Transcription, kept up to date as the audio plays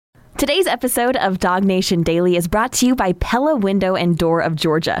Today's episode of Dog Nation Daily is brought to you by Pella Window and Door of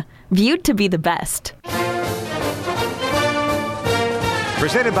Georgia, viewed to be the best.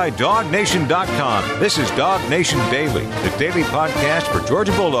 Presented by DogNation.com. This is Dog Nation Daily, the daily podcast for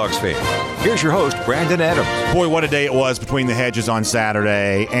Georgia Bulldogs fans. Here's your host, Brandon Adams. Boy, what a day it was between the hedges on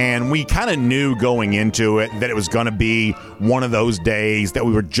Saturday, and we kind of knew going into it that it was going to be one of those days that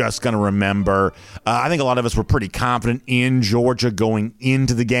we were just going to remember. I think a lot of us were pretty confident in Georgia going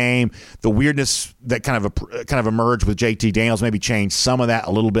into the game. The weirdness that kind of emerged with JT Daniels maybe changed some of that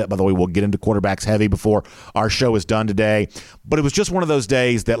a little bit. By the way, we'll get into quarterbacks heavy before our show is done today. But it was just one of those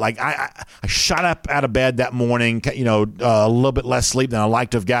days that, like, I shot up out of bed that morning, a little bit less sleep than I like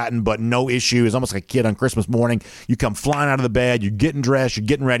to have gotten, but no issue. It's almost like a kid on Christmas morning. You come flying out of the bed, you're getting dressed, you're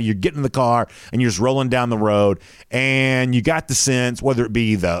getting ready, you're getting in the car, and you're just rolling down the road. And you got the sense, whether it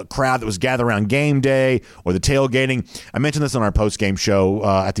be the crowd that was gathered around game day or the tailgating. I mentioned this on our post-game show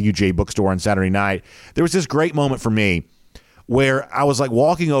at the UGA bookstore on Saturday night. There was this great moment for me where I was like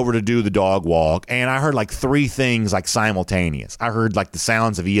walking over to do the dog walk, and I heard like three things like simultaneous. I heard like the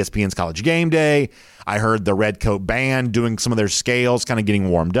sounds of ESPN's College Game Day. I heard the Red Coat Band doing some of their scales, kind of getting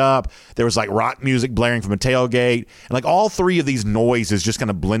warmed up. There was like rock music blaring from a tailgate. And like all three of these noises just kind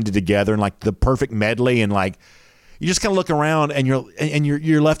of blended together in like the perfect medley. And like you just kind of look around and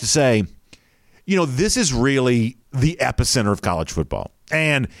you're left to say, this is really the epicenter of college football.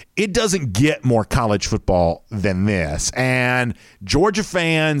 And it doesn't get more college football than this. And Georgia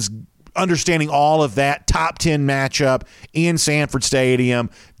fans understanding all of that top 10 matchup in Sanford Stadium,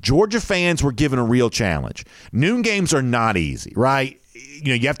 Georgia fans were given a real challenge. Noon games are not easy, right?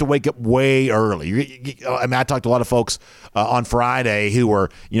 You have to wake up way early. I talked to a lot of folks on Friday who were,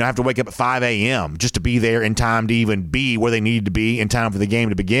 have to wake up at 5 a.m. just to be there in time to even be where they needed to be in time for the game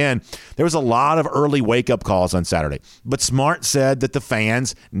to begin. There was a lot of early wake-up calls on Saturday. But Smart said that the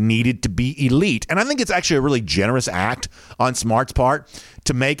fans needed to be elite. And I think it's actually a really generous act on Smart's part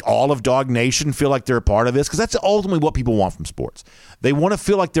to make all of Dog Nation feel like they're a part of this, because that's ultimately what people want from sports. They want to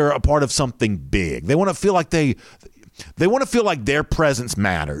feel like they're a part of something big. They want to feel like they want to feel like their presence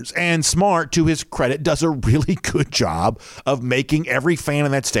matters. And Smart, to his credit, does a really good job of making every fan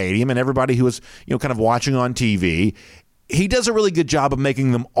in that stadium and everybody who is, kind of watching on TV, he does a really good job of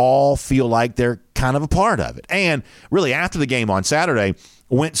making them all feel like they're kind of a part of it. And really, after the game on Saturday,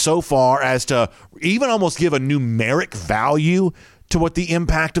 went so far as to even almost give a numeric value to what the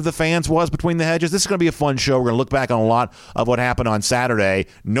impact of the fans was between the hedges. This is going to be a fun show. We're going to look back on a lot of what happened on Saturday.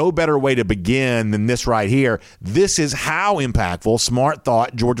 No better way to begin than this right here. This is how impactful Smart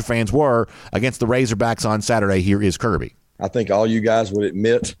thought Georgia fans were against the Razorbacks on Saturday. Here is Kirby. I think all you guys would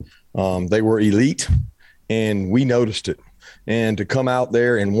admit they were elite, and we noticed it. And to come out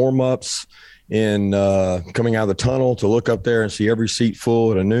there in warm-ups and coming out of the tunnel to look up there and see every seat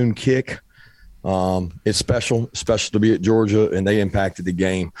full at a noon kick, it's special to be at Georgia, and they impacted the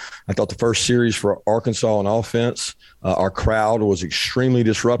game. I thought the first series for Arkansas on offense, our crowd was extremely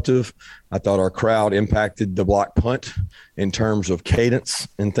disruptive. I thought our crowd impacted the block punt in terms of cadence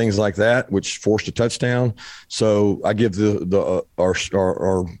and things like that, which forced a touchdown. So I give our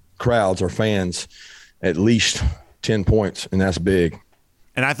crowds, our fans, at least 10 points, and that's big.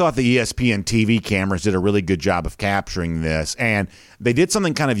 And I thought the ESPN TV cameras did a really good job of capturing this. And they did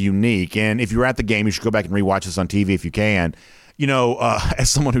something kind of unique. And if you were at the game, you should go back and rewatch this on TV if you can. As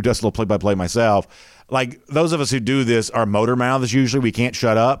someone who does a little play-by-play myself, like those of us who do this are motor mouths usually. We can't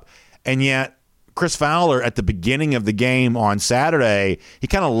shut up. And yet Chris Fowler at the beginning of the game on Saturday, he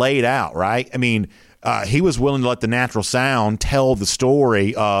kind of laid out, right? I mean, he was willing to let the natural sound tell the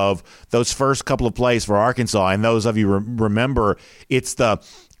story of those first couple of plays for Arkansas. And those of you remember, it's the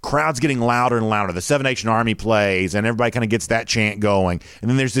crowd's getting louder and louder. The Seven Nation Army plays, and everybody kind of gets that chant going. And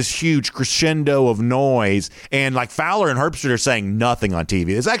then there's this huge crescendo of noise. And like Fowler and Herbstreit are saying nothing on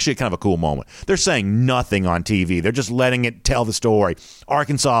TV. It's actually kind of a cool moment. They're saying nothing on TV. They're just letting it tell the story.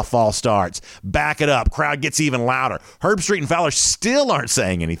 Arkansas false starts. Back it up. Crowd gets even louder. Herbstreit and Fowler still aren't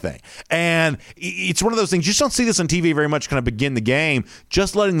saying anything. And it's one of those things. You just don't see this on TV very much kind of begin the game.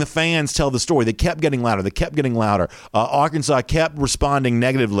 Just letting the fans tell the story. They kept getting louder. They kept getting louder. Arkansas kept responding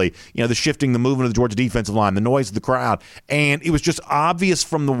negatively. The shifting, the movement of the Georgia defensive line, the noise of the crowd. And it was just obvious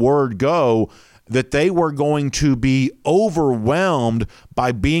from the word go that they were going to be overwhelmed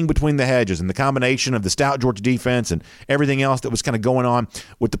by being between the hedges, and the combination of the stout Georgia defense and everything else that was kind of going on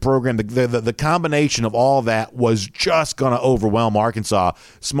with the program. The combination of all that was just going to overwhelm Arkansas.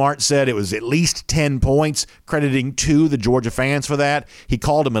 Smart said it was at least 10 points, crediting to the Georgia fans for that. He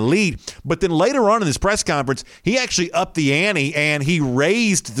called them elite. But then later on in this press conference, he actually upped the ante and he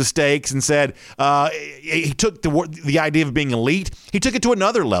raised the stakes and said he took the idea of being elite, he took it to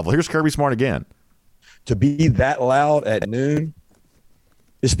another level. Here's Kirby Smart again. To be that loud at noon,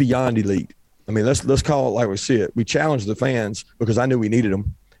 it's beyond elite. I mean, let's call it like we see it. We challenged the fans because I knew we needed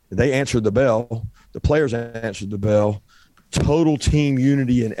them. They answered the bell. The players answered the bell. Total team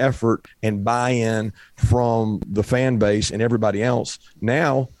unity and effort and buy-in from the fan base and everybody else.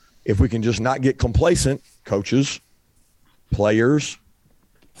 Now, if we can just not get complacent, coaches, players,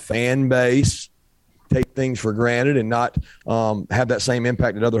 fan base, take things for granted and not have that same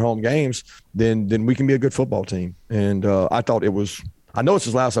impact at other home games, then we can be a good football team. And I thought it was – I know it's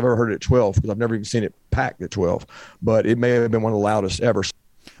the loudest I've ever heard it at 12 because I've never even seen it packed at 12, but it may have been one of the loudest ever.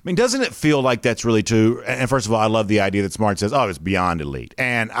 I mean, doesn't it feel like that's really true? And first of all, I love the idea that Smart says, it's beyond elite.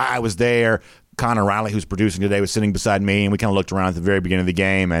 And I was there. Connor Riley, who's producing today, was sitting beside me, and we kind of looked around at the very beginning of the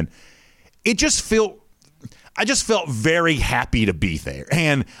game, and I just felt very happy to be there.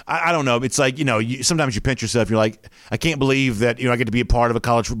 And I don't know. It's like, sometimes you pinch yourself. You're like, I can't believe that, I get to be a part of a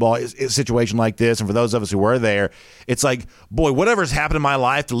college football situation like this. And for those of us who were there, it's like, boy, whatever's happened in my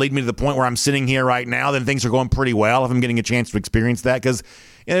life to lead me to the point where I'm sitting here right now, then things are going pretty well if I'm getting a chance to experience that. Because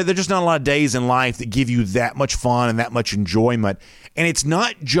there's just not a lot of days in life that give you that much fun and that much enjoyment. And it's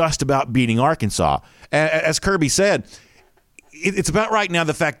not just about beating Arkansas. As Kirby said, it's about right now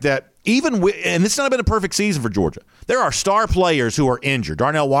the fact that and this has not been a perfect season for Georgia. There are star players who are injured.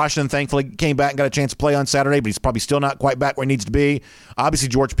 Darnell Washington thankfully came back and got a chance to play on Saturday, but he's probably still not quite back where he needs to be. Obviously,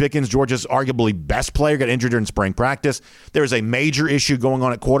 George Pickens, Georgia's arguably best player, got injured during spring practice. There is a major issue going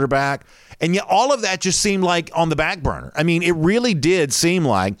on at quarterback. And yet all of that just seemed like on the back burner. I mean, it really did seem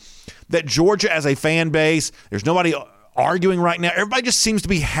like that Georgia as a fan base, there's nobody arguing right now. Everybody just seems to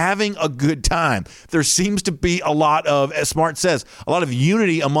be having a good time. There seems to be a lot of, as Smart says, a lot of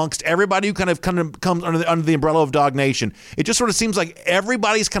unity amongst everybody who kind of comes under the umbrella of Dog Nation. It just sort of seems like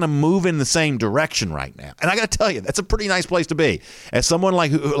everybody's kind of moving the same direction right now. And I got to tell you, that's a pretty nice place to be. As someone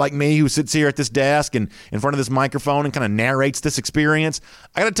like me who sits here at this desk and in front of this microphone and kind of narrates this experience,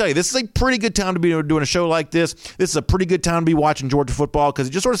 I got to tell you, this is a pretty good time to be doing a show like this. This is a pretty good time to be watching Georgia football because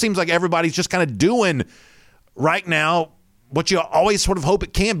it just sort of seems like everybody's just kind of doing right now what you always sort of hope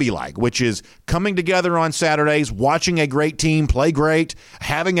it can be like, which is coming together on Saturdays, watching a great team play great,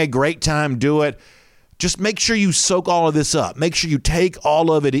 having a great time do it. Just make sure you soak all of this up. Make sure you take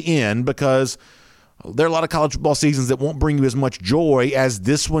all of it in because there are a lot of college football seasons that won't bring you as much joy as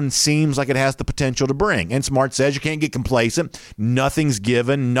this one seems like it has the potential to bring. And Smart says you can't get complacent. Nothing's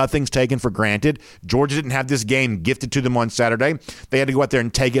given. Nothing's taken for granted. Georgia didn't have this game gifted to them on Saturday. They had to go out there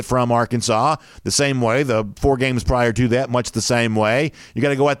and take it from Arkansas the same way. The 4 games prior to that, much the same way. You got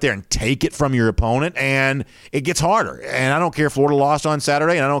to go out there and take it from your opponent, and it gets harder. And I don't care if Florida lost on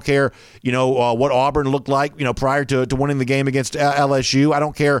Saturday, and I don't care, what Auburn looked like, prior to winning the game against LSU. I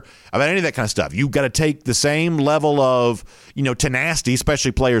don't care about any of that kind of stuff. You've got to take the same level of, tenacity,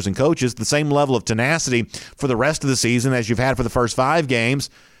 especially players and coaches, the same level of tenacity for the rest of the season as you've had for the first 5 games.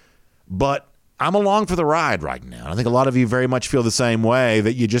 But I'm along for the ride right now. I think a lot of you very much feel the same way,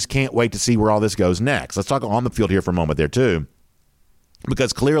 that you just can't wait to see where all this goes next. Let's talk on the field here for a moment there too,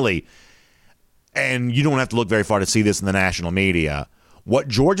 because clearly, and you don't have to look very far to see this in the national media, what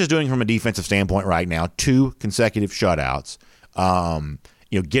Georgia's doing from a defensive standpoint right now, 2 consecutive shutouts,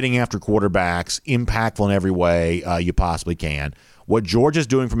 getting after quarterbacks, impactful in every way you possibly can. What Georgia's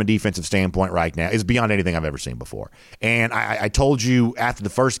doing from a defensive standpoint right now is beyond anything I've ever seen before. And I told you after the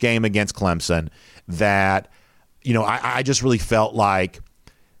first game against Clemson that, I just really felt like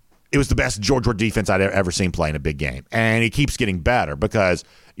it was the best Georgia defense I'd ever seen play in a big game. And it keeps getting better because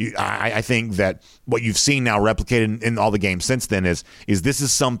I think that what you've seen now replicated in all the games since then is this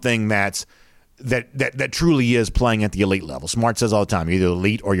is something that truly is playing at the elite level. Smart says all the time, you're either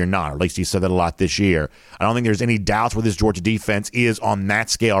elite or you're not. Or at least he said that a lot this year. I don't think there's any doubts where this Georgia defense is on that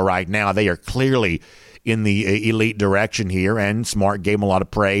scale right now. They are clearly in the elite direction here, and Smart gave him a lot of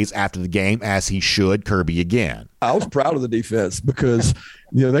praise after the game, as he should. Kirby again. I was proud of the defense because,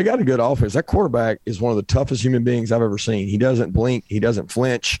 they got a good offense. That quarterback is one of the toughest human beings I've ever seen. He doesn't blink. He doesn't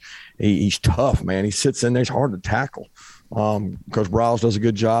flinch. He's tough, man. He sits in there. He's hard to tackle. Because Briles does a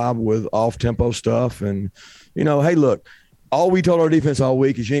good job with off-tempo stuff. And, hey, look, all we told our defense all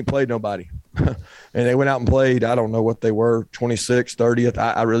week is you ain't played nobody. And they went out and played. I don't know what they were, 26th, 30th.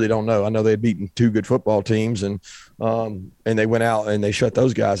 I really don't know. I know they had beaten 2 good football teams, and they went out and they shut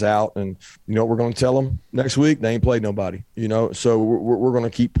those guys out. And you know what we're going to tell them next week? They ain't played nobody. You know, so we're going to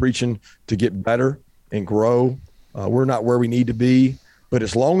keep preaching to get better and grow. We're not where we need to be, but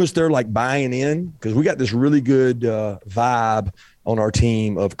as long as they're like buying in, because we got this really good vibe on our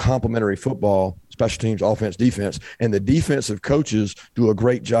team of complementary football, special teams, offense, defense, and the defensive coaches do a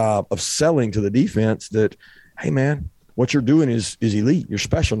great job of selling to the defense that, hey man, what you're doing is elite. You're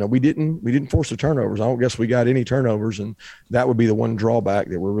special. Now we didn't force the turnovers. I don't guess we got any turnovers, and that would be the one drawback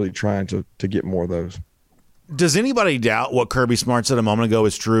that we're really trying to get more of those. Does anybody doubt what Kirby Smart said a moment ago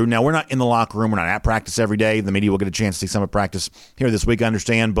is true? Now, we're not in the locker room. We're not at practice every day. The media will get a chance to see some of practice here this week, I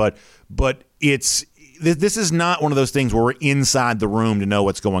understand. But this is not one of those things where we're inside the room to know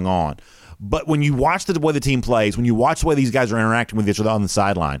what's going on. But when you watch the way the team plays, when you watch the way these guys are interacting with each other on the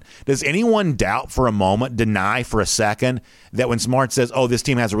sideline, does anyone doubt for a moment, deny for a second, that when Smart says, oh, this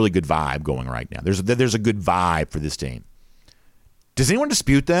team has a really good vibe going right now, there's a good vibe for this team? Does anyone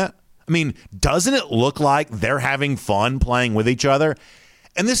dispute that? I mean, doesn't it look like they're having fun playing with each other?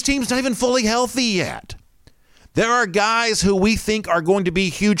 And this team's not even fully healthy yet. There are guys who we think are going to be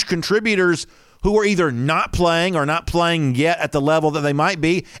huge contributors who are either not playing or not playing yet at the level that they might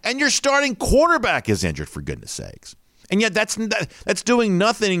be, and your starting quarterback is injured, for goodness sakes. And yet that's doing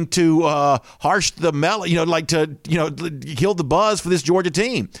nothing to harsh the kill the buzz for this Georgia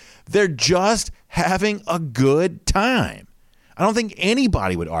team. They're just having a good time. I don't think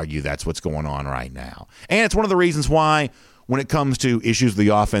anybody would argue that's what's going on right now. And it's one of the reasons why when it comes to issues with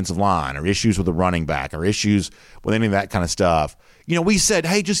the offensive line or issues with the running back or issues with any of that kind of stuff, we said,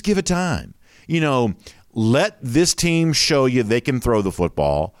 hey, just give it time. Let this team show you they can throw the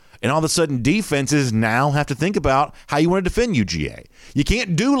football, and all of a sudden defenses now have to think about how you want to defend UGA. You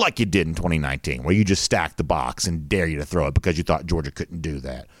can't do like you did in 2019 where you just stack the box and dare you to throw it because you thought Georgia couldn't do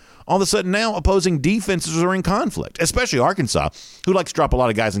that. All of a sudden now opposing defenses are in conflict, especially Arkansas, who likes to drop a lot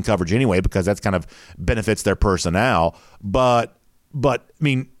of guys in coverage anyway because that's kind of benefits their personnel. But I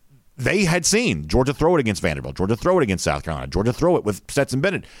mean, they had seen Georgia throw it against Vanderbilt, Georgia throw it against South Carolina, Georgia throw it with Stetson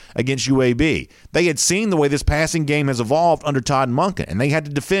Bennett against UAB. They had seen the way this passing game has evolved under Todd Monken, and they had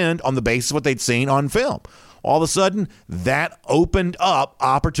to defend on the basis of what they'd seen on film. All of a sudden, that opened up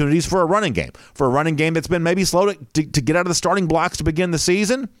opportunities for a running game. For a running game that's been maybe slow to get out of the starting blocks to begin the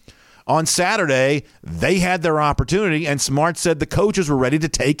season. On Saturday, they had their opportunity, and Smart said the coaches were ready to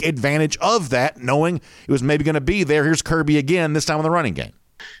take advantage of that, knowing it was maybe going to be there. Here's Kirby again, this time on the running game.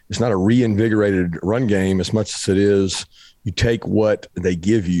 It's not a reinvigorated run game as much as it is you take what they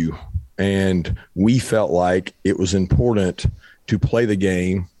give you. And we felt like it was important to play the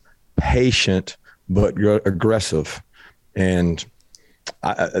game patient but aggressive. And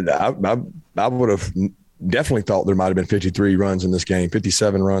I would have definitely thought there might have been 53 runs in this game,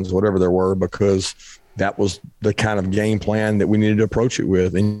 57 runs, whatever there were, because that was the kind of game plan that we needed to approach it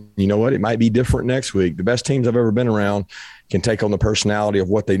with. And you know what? It might be different next week. The best teams I've ever been around can take on the personality of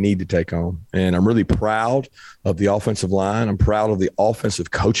what they need to take on. And I'm really proud of the offensive line. I'm proud of the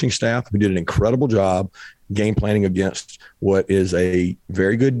offensive coaching staff who did an incredible job game planning against what is a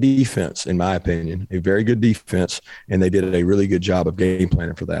very good defense, in my opinion, a very good defense. And they did a really good job of game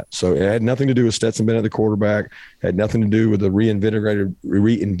planning for that. So it had nothing to do with Stetson Bennett, the quarterback, had nothing to do with the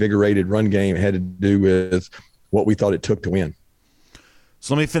reinvigorated run game. It had to do with what we thought it took to win.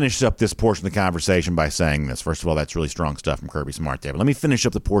 So let me finish up this portion of the conversation by saying this. First of all, that's really strong stuff from Kirby Smart there. But let me finish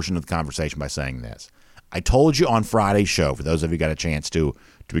up the portion of the conversation by saying this. I told you on Friday's show, for those of you who got a chance to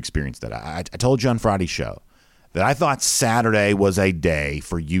experience that, I told you on Friday's show that I thought Saturday was a day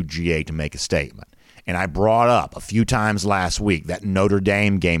for UGA to make a statement. And I brought up a few times last week that Notre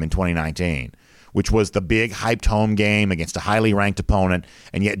Dame game in 2019, which was the big hyped home game against a highly ranked opponent,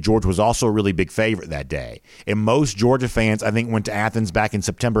 and yet Georgia was also a really big favorite that day. And most Georgia fans, I think, went to Athens back in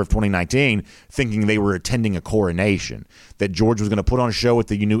September of 2019 thinking they were attending a coronation, that Georgia was going to put on a show with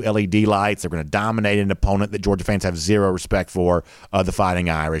the new LED lights. They're going to dominate an opponent that Georgia fans have zero respect for, the Fighting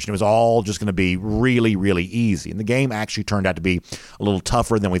Irish. And it was all just going to be really, really easy. And the game actually turned out to be a little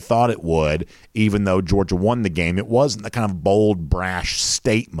tougher than we thought it would, even though Georgia won the game. It wasn't the kind of bold, brash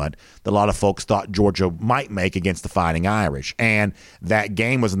statement that a lot of folks thought Georgia might make against the Fighting Irish. And that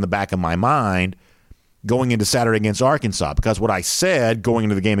game was in the back of my mind going into Saturday against Arkansas, because what I said going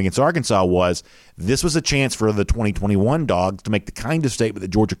into the game against Arkansas was this was a chance for the 2021 Dogs to make the kind of statement that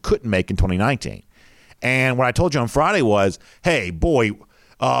Georgia couldn't make in 2019. And what I told you on Friday was, hey, boy,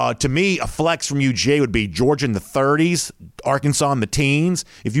 To me, a flex from UGA would be Georgia in the 30s, Arkansas in the teens.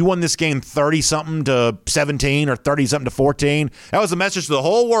 If you won this game 30-something to 17 or 30-something to 14, that was a message to the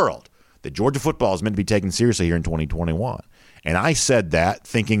whole world that Georgia football is meant to be taken seriously here in 2021. And I said that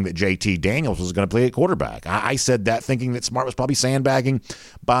thinking that JT Daniels was going to play at quarterback. I said that thinking that Smart was probably sandbagging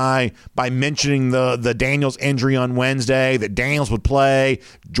by mentioning the Daniels injury on Wednesday, that Daniels would play,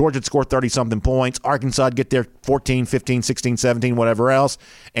 Georgia would score 30-something points, Arkansas would get there 14, 15, 16, 17, whatever else,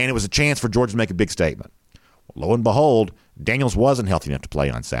 and it was a chance for Georgia to make a big statement. Well, lo and behold, Daniels wasn't healthy enough to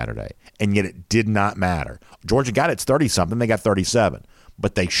play on Saturday, and yet it did not matter. Georgia got its 30-something, they got 37.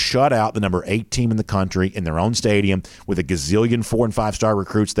 But they shut out the number 8 team in the country in their own stadium with a gazillion 4- and 5-star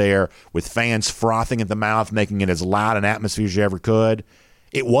recruits there, with fans frothing at the mouth, making it as loud an atmosphere as you ever could.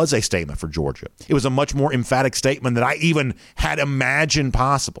 It was a statement for Georgia. It was a much more emphatic statement than I even had imagined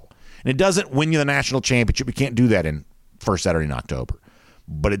possible. And it doesn't win you the national championship. We can't do that in first Saturday in October.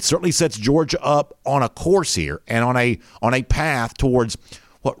 But it certainly sets Georgia up on a course here and on a path towards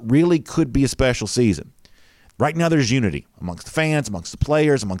what really could be a special season. Right now, there's unity amongst the fans, amongst the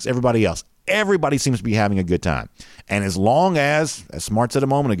players, amongst everybody else. Everybody seems to be having a good time. And as long as Smart said a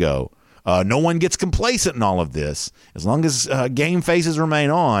moment ago, no one gets complacent in all of this, as long as game faces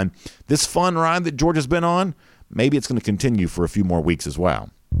remain on, this fun ride that Georgia's been on, maybe it's going to continue for a few more weeks as well.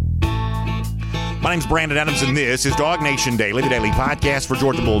 My name's Brandon Adams, and this is Dog Nation Daily, the daily podcast for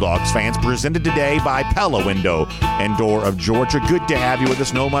Georgia Bulldogs fans, presented today by Pella Window and Door of Georgia. Good to have you with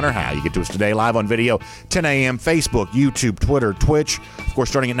us no matter how. You get to us today live on video, 10 a.m., Facebook, YouTube, Twitter, Twitch. Of course,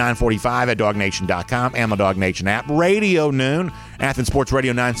 starting at 9:45 at DogNation.com and the Dog Nation app. Radio noon, Athens Sports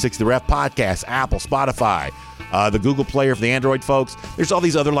Radio 960 The Ref, podcast, Apple, Spotify, the Google Player for the Android folks. There's all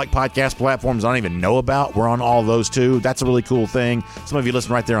these other podcast platforms I don't even know about. We're on all those too. That's a really cool thing. Some of you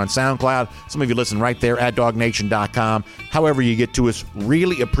listen right there on SoundCloud. Some of you listen right there at DogNation.com. However you get to us,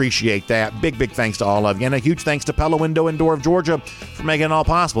 really appreciate that. Big thanks to all of you. And a huge thanks to Pella Window and Door of Georgia for making it all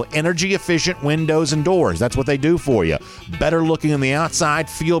possible. Energy-efficient windows and doors. That's what they do for you. Better looking on the outside,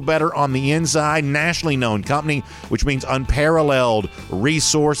 feel better on the inside. Nationally known company, which means unparalleled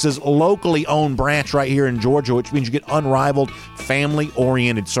resources. Locally owned branch right here in Georgia, which means you get unrivaled,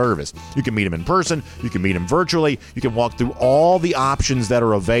 family-oriented service. You can meet them in person. You can meet them virtually. You can walk through all the options that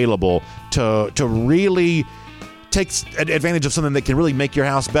are available to really take advantage of something that can really make your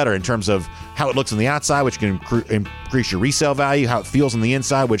house better in terms of how it looks on the outside, which can increase your resale value, how it feels on the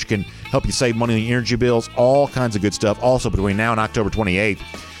inside, which can help you save money on your energy bills, all kinds of good stuff. Also, between now and October 28th,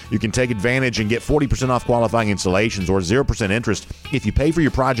 you can take advantage and get 40% off qualifying installations or 0% interest if you pay for your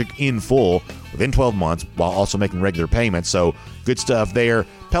project in full within 12 months while also making regular payments. So good stuff there.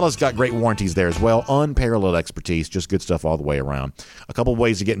 Pella's got great warranties there as well. Unparalleled expertise. Just good stuff all the way around. A couple of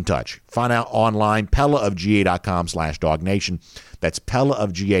ways to get in touch. Find out online, PellaofGA.com/DogNation. That's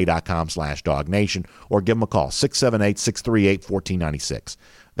PellaofGA.com/DogNation. Or give them a call, 678-638-1496.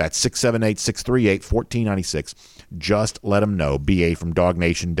 That's 678-638-1496. Just let them know BA from Dog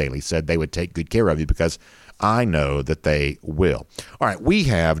Nation Daily said they would take good care of you, because I know that they will. All right, we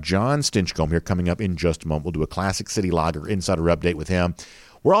have John Stinchcomb here coming up in just a moment. We'll do a Classic City Lager Insider Update with him.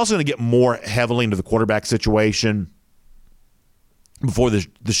 We're also going to get more heavily into the quarterback situation before the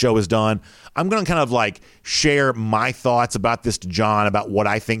show is done. I'm going to kind of share my thoughts about this to John, about what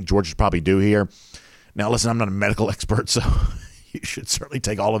I think Georgia should probably do here. Now, listen, I'm not a medical expert, so you should certainly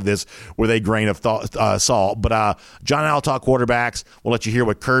take all of this with a grain of salt. But John and I will talk quarterbacks. We'll let you hear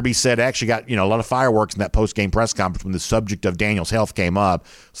what Kirby said. Actually got a lot of fireworks in that post-game press conference when the subject of Daniel's health came up.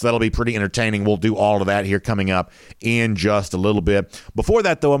 So that'll be pretty entertaining. We'll do all of that here coming up in just a little bit. Before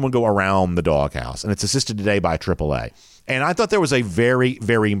that, though, I'm going to go around the doghouse, and it's assisted today by AAA. And I thought there was a very,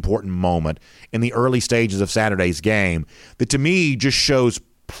 very important moment in the early stages of Saturday's game that, to me, just shows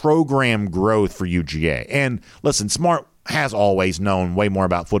program growth for UGA. And listen, Smart has always known way more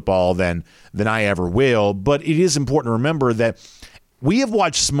about football than I ever will, but it is important to remember that we have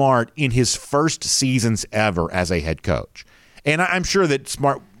watched Smart in his first seasons ever as a head coach. And I'm sure that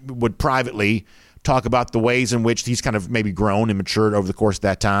Smart would privately talk about the ways in which he's kind of maybe grown and matured over the course of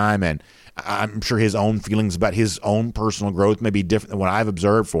that time, and I'm sure his own feelings about his own personal growth may be different than what I've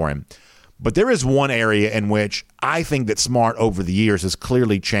observed for him. But there is one area in which I think that Smart over the years has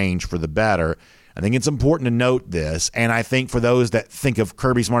clearly changed for the better. I think it's important to note this, and I think for those that think of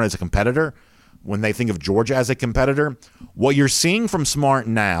Kirby Smart as a competitor, when they think of Georgia as a competitor, what you're seeing from Smart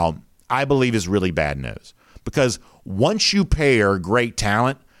now, I believe, is really bad news. Because once you pair great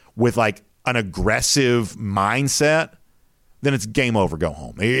talent with an aggressive mindset, then it's game over, go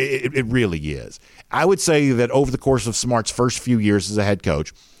home. It really is. I would say that over the course of Smart's first few years as a head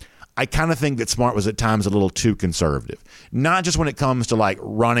coach, I kind of think that Smart was at times a little too conservative. Not just when it comes to like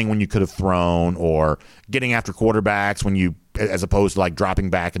running when you could have thrown or getting after quarterbacks when you, as opposed to like dropping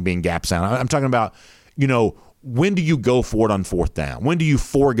back and being gap sound. I'm talking about, when do you go for it on fourth down? When do you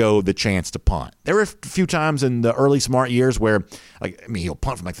forego the chance to punt? There were a few times in the early Smart years where, he'll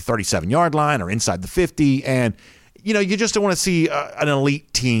punt from like the 37-yard line or inside the 50, and you just don't want to see an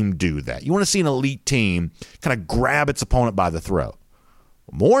elite team do that. You want to see an elite team kind of grab its opponent by the throat.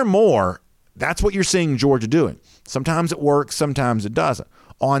 More and more, that's what you're seeing Georgia doing. Sometimes it works, sometimes it doesn't.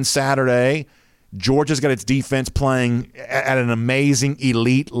 On Saturday, Georgia's got its defense playing at an amazing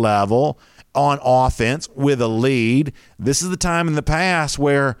elite level on offense with a lead. This is the time in the past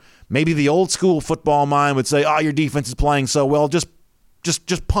where maybe the old school football mind would say, your defense is playing so well, just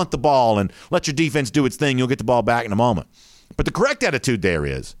punt the ball and let your defense do its thing. You'll get the ball back in a moment. But the correct attitude there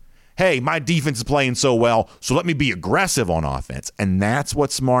is, hey, my defense is playing so well, so let me be aggressive on offense. And that's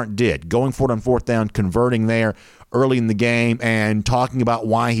what Smart did, going for it on fourth down, converting there early in the game, and talking about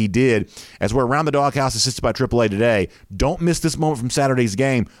why he did. As we're around the doghouse assisted by AAA today, don't miss this moment from Saturday's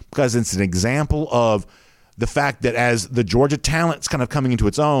game, because it's an example of the fact that as the Georgia talent's kind of coming into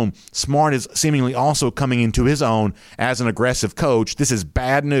its own, Smart is seemingly also coming into his own as an aggressive coach. This is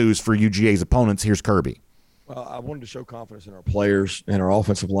bad news for UGA's opponents. Here's Kirby. Well, I wanted to show confidence in our players and our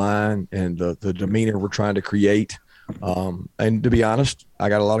offensive line and the demeanor we're trying to create. And to be honest, I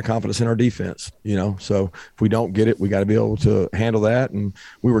got a lot of confidence in our defense, so if we don't get it, we got to be able to handle that. And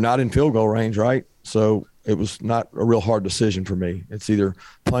we were not in field goal range, right? So it was not a real hard decision for me. It's either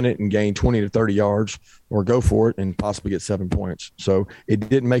punt it and gain 20 to 30 yards or go for it and possibly get 7 points. So it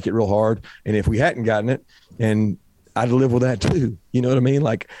didn't make it real hard. And if we hadn't gotten it, and I'd live with that too. You know what I mean?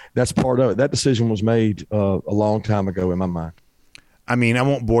 Like, that's part of it. That decision was made a long time ago in my mind. I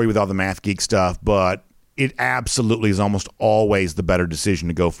won't bore you with all the math geek stuff, but it absolutely is almost always the better decision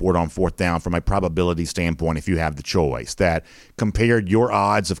to go for it on fourth down from a probability standpoint if you have the choice. That compared your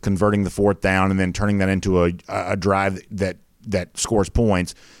odds of converting the fourth down and then turning that into a drive that scores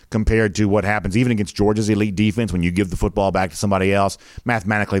points compared to what happens even against Georgia's elite defense when you give the football back to somebody else,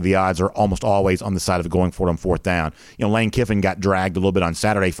 mathematically the odds are almost always on the side of going for it on fourth down. Lane Kiffin got dragged a little bit on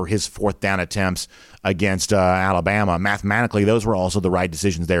Saturday for his fourth down attempts against Alabama. Mathematically, those were also the right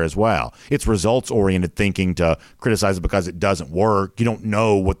decisions there as well. It's results-oriented thinking to criticize it because it doesn't work. You don't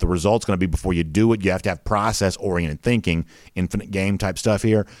know what the result's going to be before you do it. You have to have process-oriented thinking, infinite game type stuff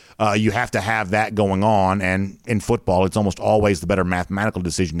here. You have to have that going on, and in football, it's almost always the better mathematical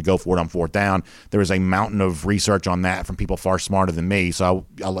decision to go for it on fourth down. There is a mountain of research on that from people far smarter than me, so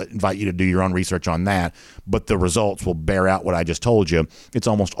I'll invite you to do your own research on that, but the results will bear out what I just told you. It's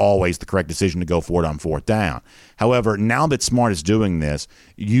almost always the correct decision to go for it on fourth down. However, now that Smart is doing this,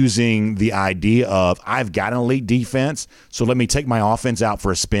 using the idea of, I've got an elite defense, so let me take my offense out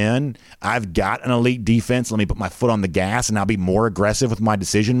for a spin. I've got an elite defense, let me put my foot on the gas and I'll be more aggressive with my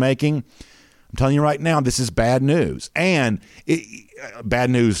decision making. I'm telling you right now, this is bad news. And bad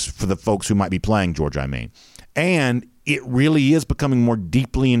news for the folks who might be playing Georgia, And it really is becoming more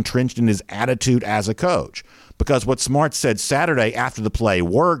deeply entrenched in his attitude as a coach. Because what Smart said Saturday after the play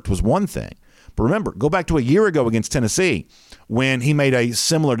worked was one thing. But remember, go back to a year ago against Tennessee when he made a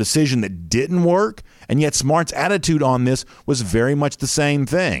similar decision that didn't work, and yet Smart's attitude on this was very much the same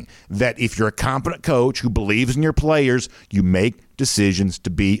thing, that if you're a competent coach who believes in your players, you make decisions to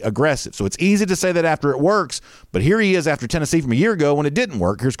be aggressive. So it's easy to say that after it works, but here he is after Tennessee from a year ago when it didn't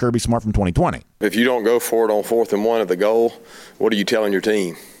work. Here's Kirby Smart from 2020. If you don't go for it on 4th and 1 at the goal, what are you telling your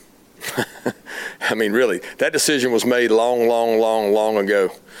team? Really, that decision was made long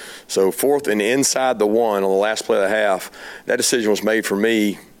ago. So 4th and inside the 1 on the last play of the half, that decision was made for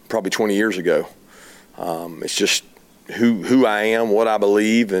me probably 20 years ago. It's just who I am, what I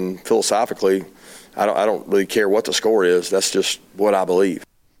believe, and philosophically, I don't really care what the score is. That's just what I believe.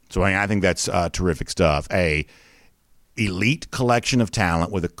 So I think that's terrific stuff. A elite collection of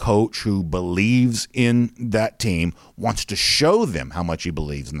talent with a coach who believes in that team, wants to show them how much he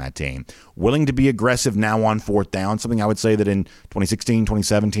believes in that team, willing to be aggressive now on fourth down, something I would say that in 2016,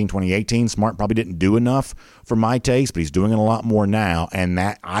 2017, 2018, Smart probably didn't do enough for my taste, but he's doing it a lot more now, and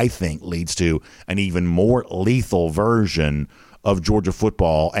that, I think, leads to an even more lethal version of Georgia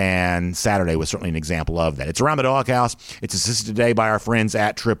football, and Saturday was certainly an example of that. It's Around the Doghouse. It's assisted today by our friends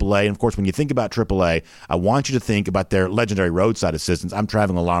at AAA. And, of course, when you think about AAA, I want you to think about their legendary roadside assistance. I'm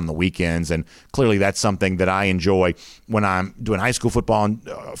traveling a lot on the weekends, and clearly that's something that I enjoy when I'm doing high school football on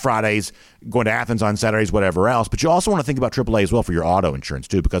Fridays, going to Athens on Saturdays, whatever else. But you also want to think about AAA as well for your auto insurance,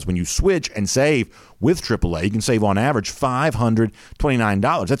 too, because when you switch and save with AAA, you can save on average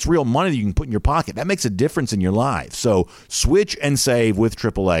 $529. That's real money that you can put in your pocket. That makes a difference in your life. So switch and save with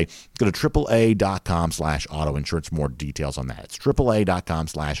AAA. Go to AAA.com/auto insurance. More details on that. It's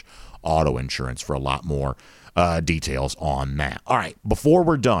AAA.com/auto insurance for a lot more details on that. All right, before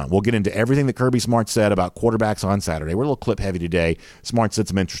we're done, we'll get into everything that Kirby Smart said about quarterbacks on Saturday. We're a little clip heavy today. Smart said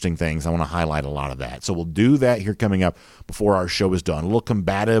some interesting things. I want to highlight a lot of that. So we'll do that here coming up before our show is done. A little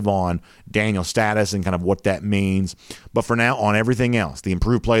combative on Daniel's status and kind of what that means. But for now, on everything else, the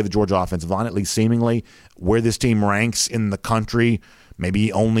improved play of the Georgia offensive line, at least seemingly, where this team ranks in the country,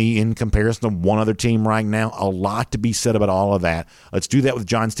 maybe only in comparison to one other team right now. A lot to be said about all of that. Let's do that with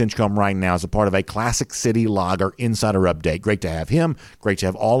John Stinchcomb right now as a part of a Classic City Lager Insider Update. Great to have him. Great to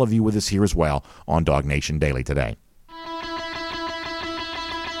have all of you with us here as well on Dog Nation Daily today.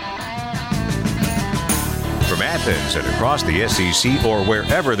 From Athens and across the SEC or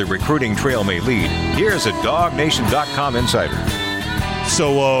wherever the recruiting trail may lead, here's a DogNation.com insider.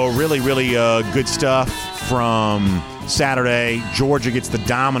 So really good stuff from Saturday. Georgia gets the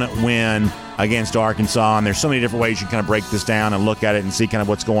dominant win against Arkansas, and there's so many different ways you can kind of break this down and look at it and see kind of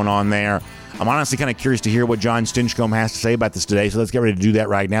what's going on there. I'm honestly kind of curious to hear what John Stinchcomb has to say about this today, so let's get ready to do that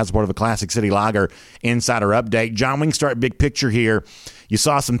right now as part of a Classic City Lager Insider Update. John, we can start big picture here. You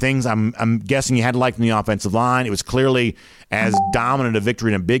saw some things I'm guessing you had to like from the offensive line. It was clearly as dominant a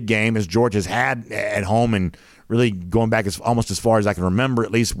victory in a big game as Georgia's had at home, and really going back almost as far as I can remember,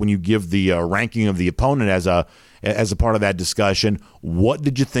 at least when you give the ranking of the opponent as a part of that discussion. What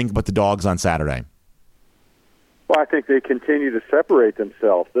did you think about the Dogs on Saturday? Well, I think they continue to separate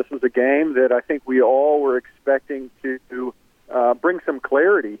themselves. This was a game that I think we all were expecting to bring some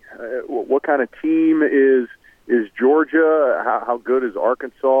clarity. What kind of team is Georgia? How good is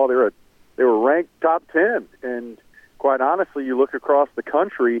Arkansas? They were ranked top 10, and quite honestly, you look across the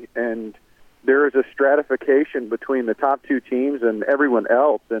country and there is a stratification between the top two teams and everyone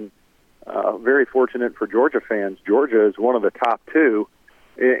else. And very fortunate for Georgia fans, Georgia is one of the top two.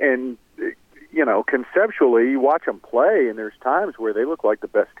 And, you know, conceptually, you watch them play, and there's times where they look like the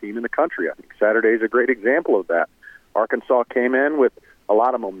best team in the country. I think Saturday is a great example of that. Arkansas came in with a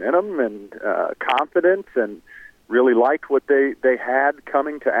lot of momentum and confidence and really liked what they had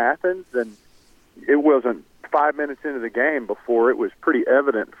coming to Athens. And it wasn't 5 minutes into the game before it was pretty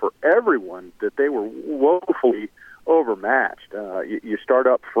evident for everyone that they were woefully overmatched. You start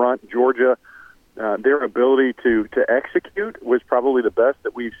up front, Georgia, their ability to execute was probably the best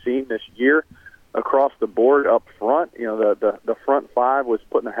that we've seen this year across the board up front. You know, the front five was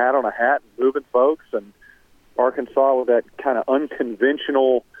putting a hat on a hat and moving folks, and Arkansas with that kind of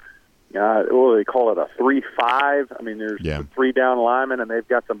unconventional, what do they call it, a 3-5? I mean, there's three down linemen, and they've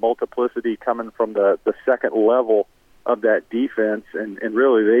got some multiplicity coming from the second level of that defense, and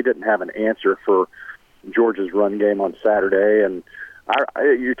really they didn't have an answer for Georgia's run game on Saturday. And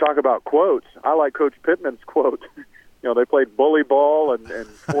you talk about quotes. I like Coach Pittman's quote. You know, they played bully ball and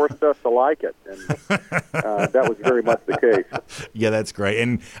forced us to like it, and that was very much the case. Yeah, that's great.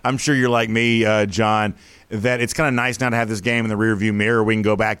 And I'm sure you're like me, John, that it's kind of nice now to have this game in the rearview mirror. We can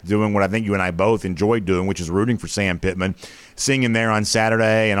go back to doing what I think you and I both enjoyed doing, which is rooting for Sam Pittman. Seeing him there on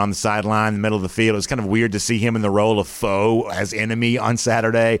Saturday and on the sideline in the middle of the field, it was kind of weird to see him in the role of foe as enemy on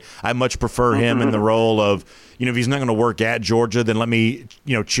Saturday. I much prefer him in the role of, you know, if he's not going to work at Georgia, then let me,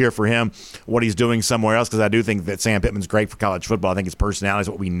 you know, cheer for him what he's doing somewhere else, because I do think that Sam Pittman's great for college football. I think his personality is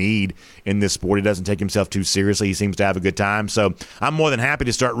what we need in this sport. He doesn't take himself too seriously. He seems to have a good time. So I'm more than happy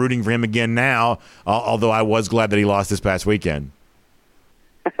to start rooting for him again now, although I was glad that he lost this past weekend.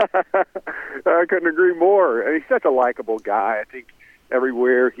 I couldn't agree more. He's such a likable guy. I think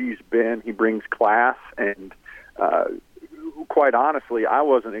everywhere he's been, he brings class. And quite honestly, I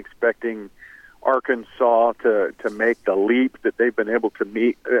wasn't expecting Arkansas to make the leap that they've been able to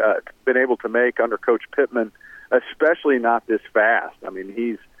make under Coach Pittman, especially not this fast. I mean,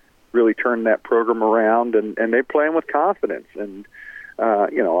 he's really turned that program around, and they're playing with confidence. And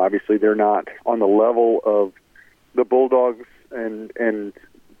you know, obviously they're not on the level of the Bulldogs and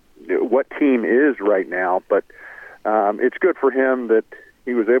what team is right now, but it's good for him that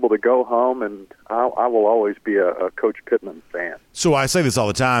he was able to go home, and I will always be a Coach Pittman fan. So I say this all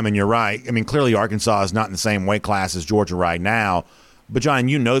the time, and you're right. I mean, clearly Arkansas is not in the same weight class as Georgia right now, but John,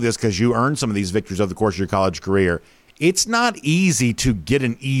 you know this because you earned some of these victories over the course of your college career. It's not easy to get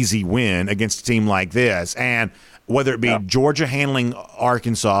an easy win against a team like this, and whether it be Georgia handling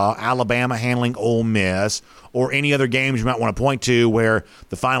Arkansas, Alabama handling Ole Miss, or any other games you might want to point to where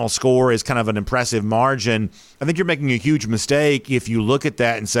the final score is kind of an impressive margin, I think you're making a huge mistake if you look at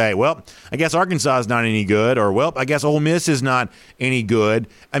that and say, well, I guess Arkansas is not any good, or, well, I guess Ole Miss is not any good.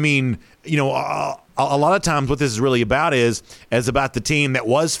 I mean, a lot of times what this is really about is about the team that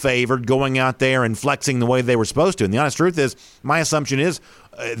was favored going out there and flexing the way they were supposed to. And the honest truth is, my assumption is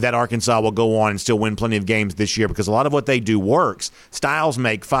that Arkansas will go on and still win plenty of games this year because a lot of what they do works. Styles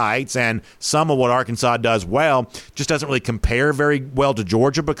make fights, and some of what Arkansas does well just doesn't really compare very well to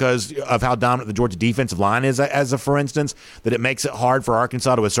Georgia because of how dominant the Georgia defensive line is, for instance, that it makes it hard for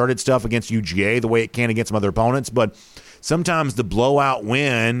Arkansas to assert its stuff against UGA the way it can against some other opponents. But sometimes the blowout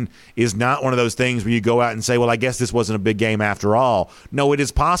win is not one of those things where you go out and say, well, I guess this wasn't a big game after all. No, it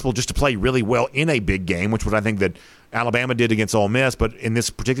is possible just to play really well in a big game, which I think that Alabama did against Ole Miss, but in this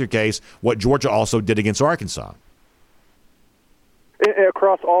particular case, what Georgia also did against Arkansas.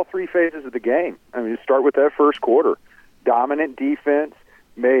 Across all three phases of the game. I mean, start with that first quarter. Dominant defense,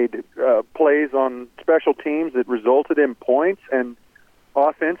 made plays on special teams that resulted in points, and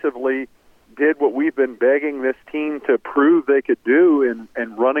offensively did what we've been begging this team to prove they could do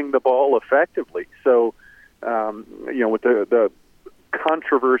in running the ball effectively. So, with the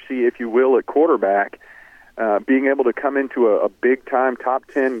controversy, if you will, at quarterback, being able to come into a big-time top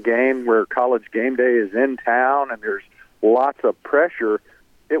 10 game where College Game Day is in town and there's lots of pressure,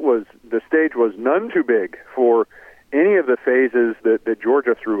 the stage was none too big for any of the phases that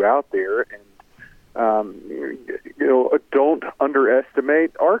Georgia threw out there. And, don't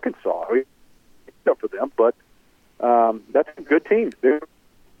underestimate Arkansas. Up for them, but that's a good team.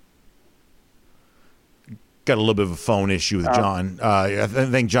 Got a little bit of a phone issue with John. I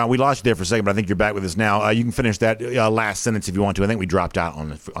think, John, we lost you there for a second, but I think you're back with us now. You can finish that last sentence if you want to. I think we dropped out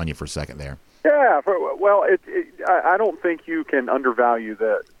on you for a second there. Yeah, I don't think you can undervalue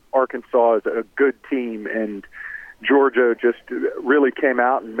that Arkansas is a good team, and Georgia just really came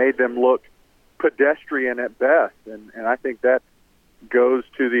out and made them look pedestrian at best, and I think that goes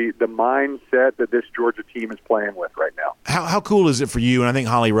to the mindset that this Georgia team is playing with right now. How cool is it for you, and I think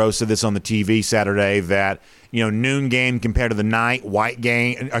Holly Rose said this on the TV Saturday, that noon game compared to the night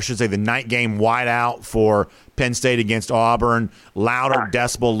game whiteout for Penn State against Auburn, louder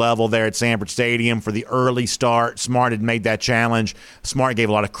decibel level there at Sanford Stadium for the early start. Smart had made that challenge. Smart gave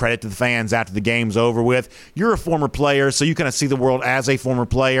a lot of credit to the fans after the game's over with. You're a former player, so you kind of see the world as a former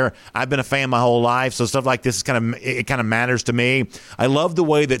player. I've been a fan my whole life, so stuff like this kind of matters to me. I love the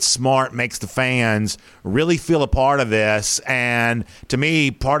way that Smart makes the fans really feel a part of this, and to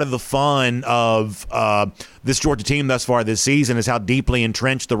me, part of the fun of this Georgia team thus far this season is how deeply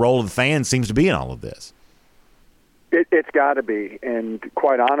entrenched the role of the fans seems to be in all of this. It's got to be, and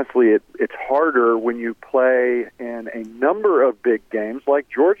quite honestly, it's harder when you play in a number of big games like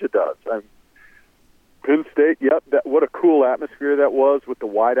Georgia does. Penn State, what a cool atmosphere that was with the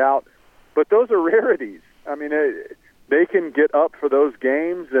whiteout, but those are rarities. I mean, they can get up for those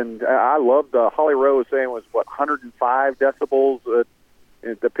games, and I love Holly Rowe was saying it was 105 decibels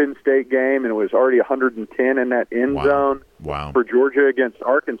at the Penn State game, and it was already 110 in that end zone for Georgia against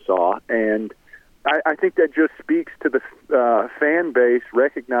Arkansas, and I think that just speaks to the fan base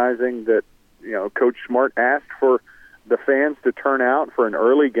recognizing that Coach Smart asked for the fans to turn out for an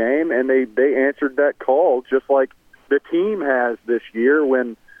early game, and they answered that call just like the team has this year.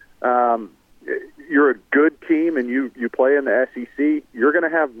 When you're a good team and you play in the SEC, you're going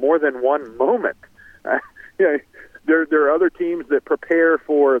to have more than one moment. There are other teams that prepare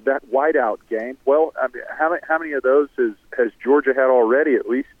for that whiteout game. Well, I mean, how many of those has Georgia had already? At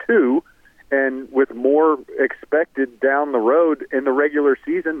least two. And with more expected down the road in the regular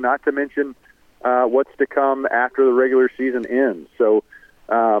season, not to mention what's to come after the regular season ends. So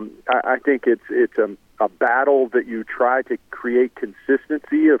I think it's a battle that you try to create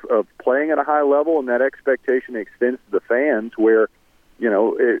consistency of playing at a high level, and that expectation extends to the fans where,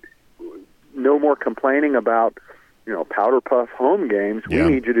 no more complaining about, powder puff home games. We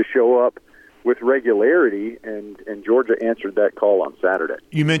need you to show up with regularity, and Georgia answered that call on Saturday.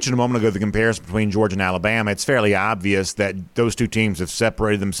 You mentioned a moment ago the comparison between Georgia and Alabama. It's fairly obvious that those two teams have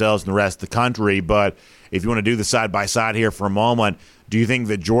separated themselves from the rest of the country, but if you want to do the side-by-side here for a moment, do you think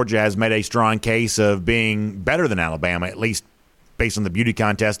that Georgia has made a strong case of being better than Alabama, at least based on the beauty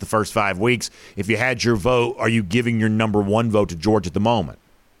contest the first 5 weeks? If you had your vote, are you giving your number one vote to Georgia at the moment?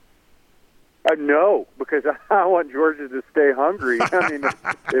 No, because I want Georgia to stay hungry. I mean,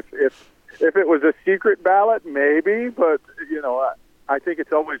 if it was a secret ballot, maybe, but I think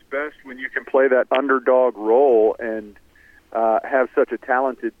it's always best when you can play that underdog role and have such a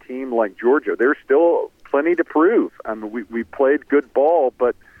talented team like Georgia. There's still plenty to prove. I mean, we played good ball,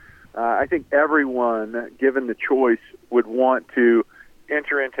 but I think everyone, given the choice, would want to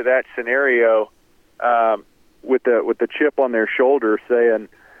enter into that scenario with the chip on their shoulder, saying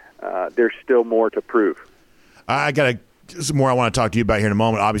there's still more to prove. I got some more I want to talk to you about here in a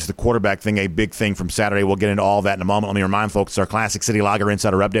moment. Obviously, the quarterback thing, a big thing from Saturday. We'll get into all that in a moment. Let me remind folks, our Classic City Lager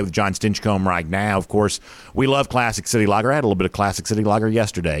Insider Update with John Stinchcomb right now. Of course, we love Classic City Lager. I had a little bit of Classic City Lager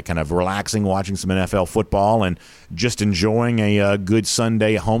yesterday, kind of relaxing, watching some NFL football, and just enjoying a good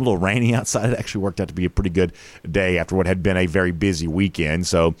Sunday at home. A little rainy outside. It actually worked out to be a pretty good day after what had been a very busy weekend.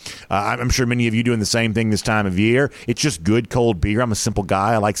 So I'm sure many of you doing the same thing this time of year. It's just good cold beer. I'm a simple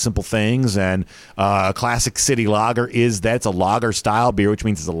guy. I like simple things, and Classic City Lager is that. It's a lager-style beer, which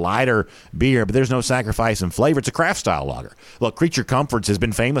means it's a lighter beer, but there's no sacrifice in flavor. It's a craft-style lager. Look, Creature Comforts has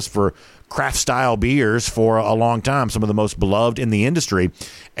been famous for craft-style beers for a long time, some of the most beloved in the industry.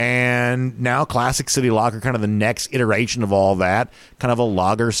 And now Classic City Lager, kind of the next iteration of all that, kind of a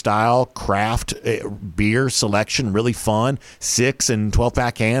lager-style craft beer selection, really fun. 6 and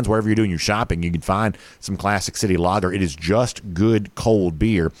 12-pack cans, wherever you're doing your shopping, you can find some Classic City Lager. It is just good cold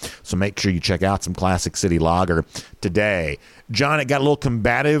beer, so make sure you check out some Classic City Lager today. John, it got a little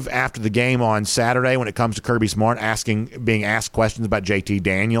combative after the game on Saturday when it comes to Kirby Smart being asked questions about JT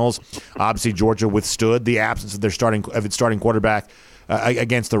Daniels. Obviously, Georgia withstood the absence of its starting quarterback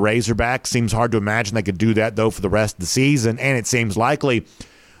against the Razorbacks. Seems hard to imagine they could do that, though, for the rest of the season. And it seems likely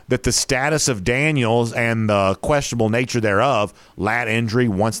that the status of Daniels and the questionable nature thereof, lat injury,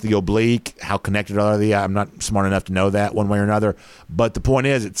 once the oblique, how connected are they? I'm not smart enough to know that one way or another. But the point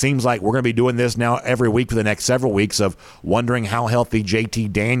is, it seems like we're going to be doing this now every week for the next several weeks of wondering how healthy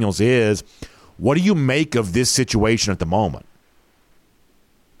JT Daniels is. What do you make of this situation at the moment?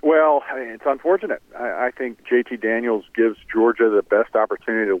 Well, it's unfortunate. I think JT Daniels gives Georgia the best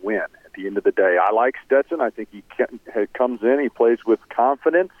opportunity to win at the end of the day. I like Stetson. I think he comes in, he plays with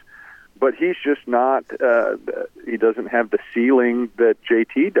confidence, but he's just not he doesn't have the ceiling that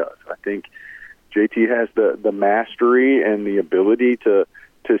JT does. I think JT has the mastery and the ability to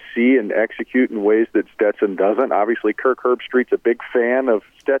see and execute in ways that Stetson doesn't. Obviously, Kirk Herbstreit's a big fan of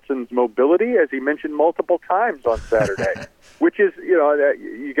Stetson's mobility, as he mentioned multiple times on Saturday, which is,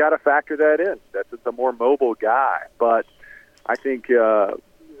 you got to factor that in. Stetson's a more mobile guy. But I think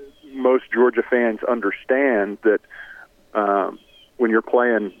most Georgia fans understand that when you're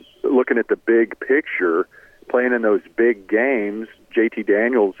looking at the big picture, playing in those big games, JT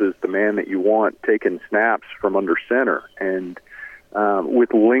Daniels is the man that you want taking snaps from under center. And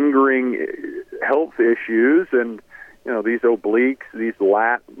with lingering health issues and, these obliques, these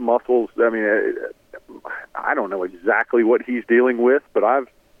lat muscles, I don't know exactly what he's dealing with, but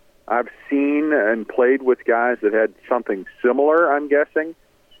I've seen and played with guys that had something similar, I'm guessing,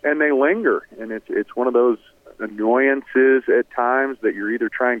 and they linger. And it's one of those annoyances at times that you're either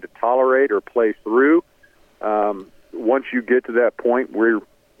trying to tolerate or play through. Once you get to that point where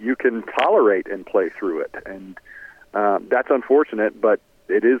you can tolerate and play through it. And that's unfortunate, but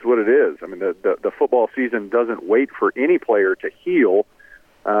it is what it is. I mean, the football season doesn't wait for any player to heal.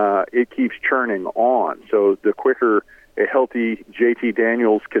 It keeps churning on. So the quicker a healthy JT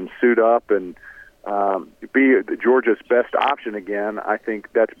Daniels can suit up and be Georgia's best option again, I think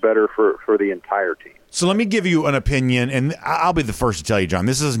that's better for the entire team. So let me give you an opinion, and I'll be the first to tell you, John,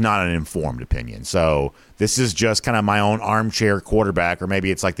 this is not an informed opinion. So this is just kind of my own armchair quarterback, or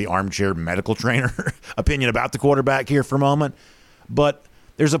maybe it's like the armchair medical trainer opinion about the quarterback here for a moment. But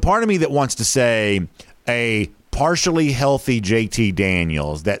there's a part of me that wants to say a partially healthy JT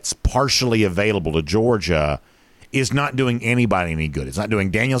Daniels that's partially available to Georgia is not doing anybody any good. It's not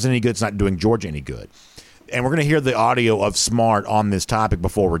doing Daniels any good. It's not doing Georgia any good. And we're going to hear the audio of Smart on this topic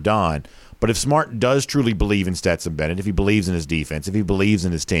before we're done. But if Smart does truly believe in Stetson Bennett, if he believes in his defense, if he believes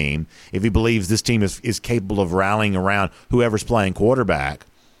in his team, if he believes this team is capable of rallying around whoever's playing quarterback,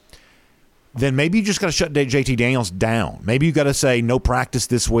 then maybe you just got to shut JT Daniels down. Maybe you got to say no practice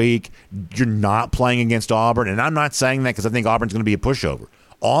this week. You're not playing against Auburn. And I'm not saying that because I think Auburn's going to be a pushover.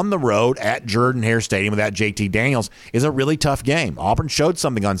 On the road at Jordan-Hare Stadium without JT Daniels is a really tough game. Auburn showed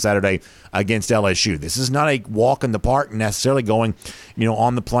something on Saturday against LSU. This is not a walk in the park necessarily going,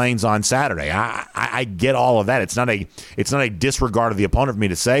 on the plains on Saturday. I get all of that. It's not a disregard of the opponent for me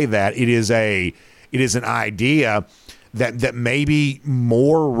to say that. It is an idea that maybe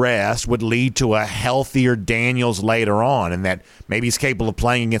more rest would lead to a healthier Daniels later on, and that maybe he's capable of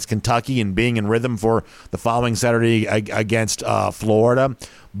playing against Kentucky and being in rhythm for the following Saturday against Florida.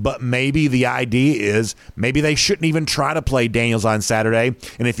 But maybe the idea is maybe they shouldn't even try to play Daniels on Saturday.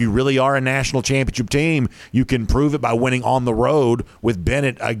 And if you really are a national championship team, you can prove it by winning on the road with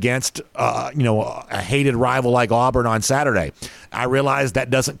Bennett against a hated rival like Auburn on Saturday. I realize that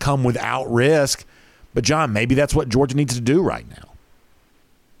doesn't come without risk. But, John, maybe that's what Georgia needs to do right now.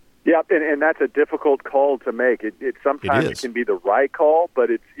 Yeah, and that's a difficult call to make. Sometimes it can be the right call, but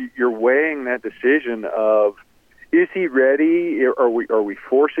you're weighing that decision of, is he ready? Are we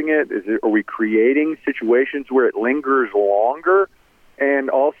forcing it? Are we creating situations where it lingers longer? And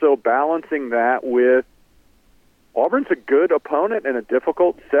also balancing that with Auburn's a good opponent in a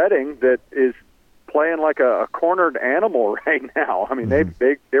difficult setting that is playing like a cornered animal right now. I mean,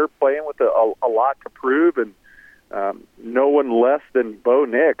 they're playing with a lot to prove, and no one less than Bo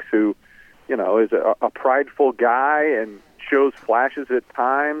Nix, who, is a prideful guy and shows flashes at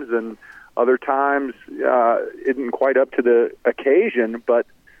times, and other times isn't quite up to the occasion. But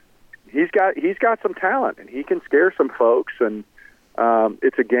he's got some talent, and he can scare some folks. And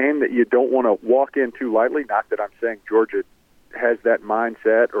it's a game that you don't want to walk in too lightly. Not that I'm saying Georgia has that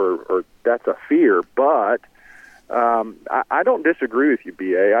mindset or that's a fear, but I don't disagree with you,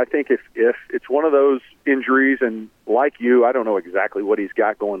 B.A. I think if it's one of those injuries, and like you, I don't know exactly what he's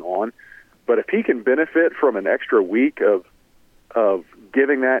got going on, but if he can benefit from an extra week of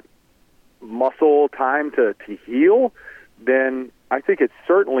giving that muscle time to heal, then I think it's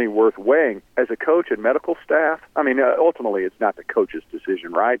certainly worth weighing. As a coach and medical staff, I mean, ultimately it's not the coach's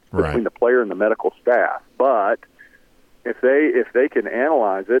decision, right? It's between the player and the medical staff. But if they can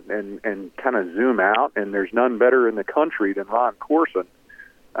analyze it and kind of zoom out, and there's none better in the country than Ron Corson,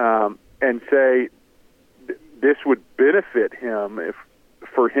 and say this would benefit him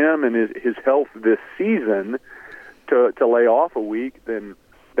for him and his health this season to lay off a week, then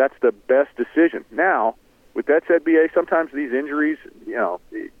that's the best decision. Now, with that said, BA, sometimes these injuries, you're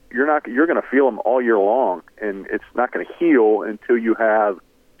going to feel them all year long, and it's not going to heal until you have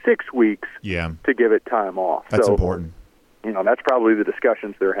 6 weeks to give it time off. That's important. That's probably the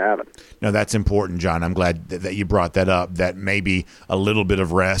discussions they're having. No, that's important, John. I'm glad that you brought that up, that maybe a little bit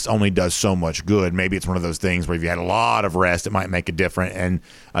of rest only does so much good. Maybe it's one of those things where if you had a lot of rest, it might make a difference. And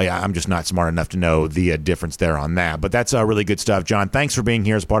I'm just not smart enough to know the difference there on that. But that's really good stuff, John. Thanks for being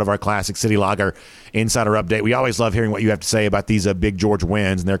here as part of our Classic City Lager Insider Update. We always love hearing what you have to say about these big Georgia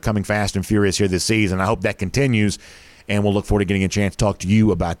wins, and they're coming fast and furious here this season. I hope that continues, and we'll look forward to getting a chance to talk to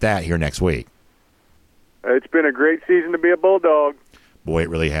you about that here next week. It's been a great season to be a Bulldog. Boy, it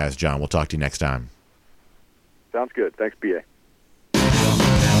really has, John. We'll talk to you next time. Sounds good. Thanks, B.A.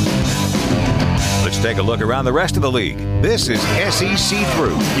 Let's take a look around the rest of the league. This is SEC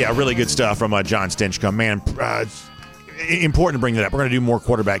Through. Yeah, really good stuff from John Stinchcomb. Man, important to bring that up. We're going to do more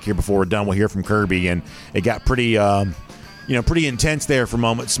quarterback here before we're done. We'll hear from Kirby, and it got pretty intense there for a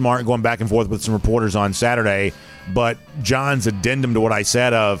moment. Smart going back and forth with some reporters on Saturday. But John's addendum to what I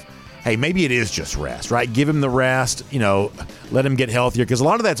said of, hey, maybe it is just rest, right? Give him the rest, let him get healthier. Because a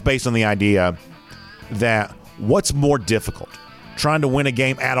lot of that's based on the idea that what's more difficult, trying to win a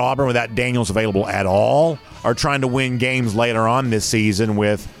game at Auburn without Daniels available at all, or trying to win games later on this season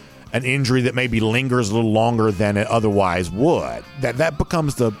with an injury that maybe lingers a little longer than it otherwise would? That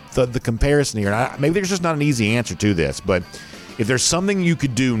becomes the comparison here. And maybe there's just not an easy answer to this, but if there's something you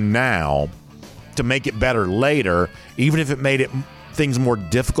could do now to make it better later, even if it made things more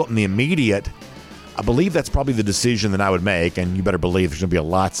difficult in the immediate, I believe that's probably the decision that I would make, and you better believe there's going to be a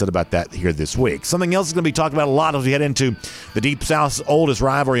lot said about that here this week. Something else is going to be talked about a lot as we head into the Deep South's oldest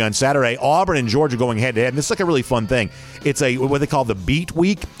rivalry on Saturday, Auburn and Georgia going head-to-head. And this is like a really fun thing. It's what they call the beat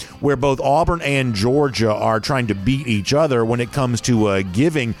week, where both Auburn and Georgia are trying to beat each other when it comes to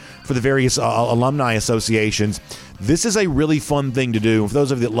giving for the various alumni associations. This is a really fun thing to do. For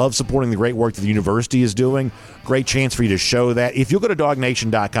those of you that love supporting the great work that the university is doing, great chance for you to show that. If you'll go to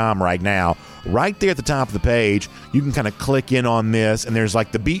DogNation.com right now, right there at the top of the page, you can kind of click in on this, and there's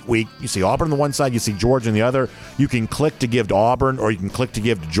like the beat week. You see Auburn on the one side, you see Georgia on the other. You can click to give to Auburn, or you can click to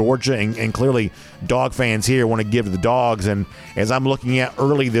give to Georgia, and clearly Dog fans here want to give to the Dogs. And as I'm looking at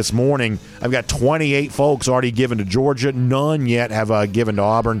early this morning, I've got 28 folks already given to Georgia. None yet have given to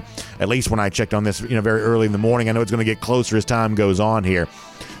Auburn. at least when I checked on this, very early in the morning. I know it's going to get closer as time goes on here.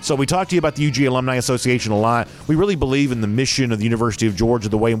 So we talked to you about the UGA Alumni Association a lot. We really believe in the mission of the University of Georgia,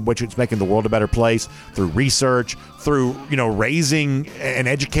 the way in which it's making the world a better place through research, through, raising and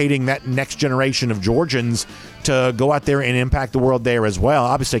educating that next generation of Georgians to go out there and impact the world there as well.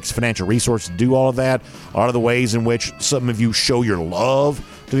 Obviously, it takes financial resources to do all of that. A lot of the ways in which some of you show your love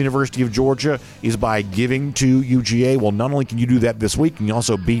to the University of Georgia is by giving to UGA. Well, not only can you do that this week, you can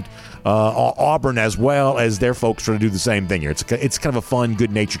also beat Auburn as well as their folks try to do the same thing here. It's kind of a fun,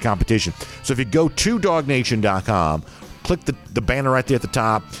 good-natured competition. So if you go to DogNation.com, click the banner right there at the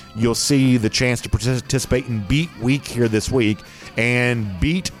top, you'll see the chance to participate in Beat Week here this week and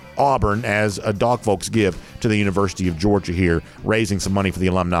beat Auburn as dog folks give to the University of Georgia here, raising some money for the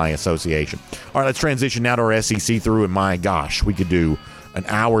Alumni Association. All right, let's transition now to our SEC through, and my gosh, we could do an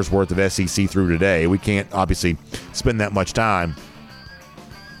hour's worth of SEC through today. We can't obviously spend that much time.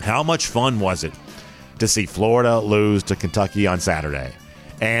 How much fun was it to see Florida lose to Kentucky on Saturday?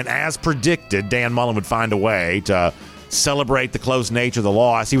 And as predicted, Dan Mullen would find a way to celebrate the close nature of the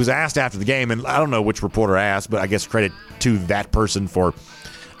loss. He was asked after the game, and I don't know which reporter asked, but I guess credit to that person for,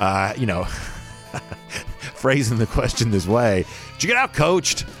 phrasing the question this way. Did you get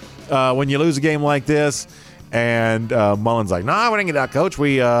out-coached when you lose a game like this? And Mullen's like, no, we didn't get out-coached.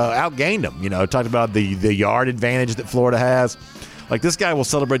 We outgained them. Talked about the yard advantage that Florida has. Like, this guy will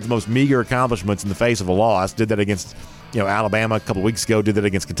celebrate the most meager accomplishments in the face of a loss. Did that against, Alabama a couple weeks ago. Did that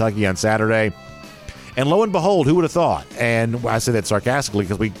against Kentucky on Saturday. And lo and behold, who would have thought? And I say that sarcastically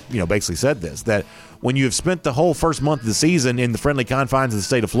because we, basically said this, that when you have spent the whole first month of the season in the friendly confines of the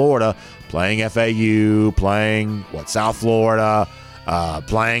state of Florida, playing FAU, playing, South Florida,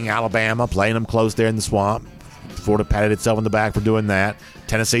 playing Alabama, playing them close there in the swamp. Florida patted itself on the back for doing that.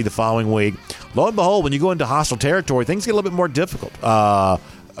 Tennessee the following week. Lo and behold, when you go into hostile territory, things get a little bit more difficult. A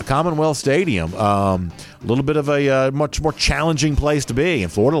Commonwealth Stadium, a little bit of a much more challenging place to be,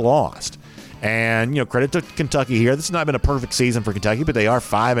 and Florida lost. And, credit to Kentucky here. This has not been a perfect season for Kentucky, but they are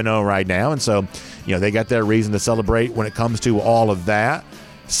 5-0 right now. And so, they got their reason to celebrate when it comes to all of that.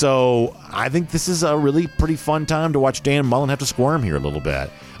 So I think this is a really pretty fun time to watch Dan Mullen have to squirm here a little bit.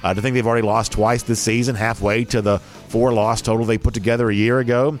 To think they've already lost twice this season, halfway to the 4-loss total they put together a year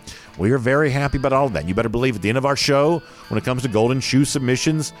ago. We are very happy about all of that. You better believe at the end of our show, when it comes to Golden Shoe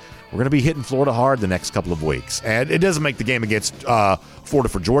submissions, we're going to be hitting Florida hard the next couple of weeks. And it doesn't make the game against Florida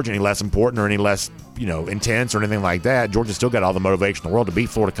for Georgia any less important or any less, intense or anything like that. Georgia's still got all the motivation in the world to beat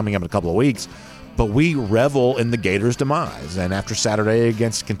Florida coming up in a couple of weeks. But we revel in the Gators' demise. And after Saturday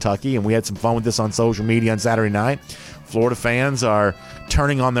against Kentucky, and we had some fun with this on social media on Saturday night, Florida fans are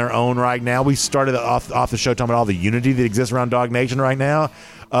turning on their own right now. We started off the show talking about all the unity that exists around Dog Nation right now.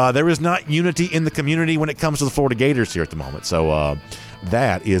 There is not unity in the community when it comes to the Florida Gators here at the moment. So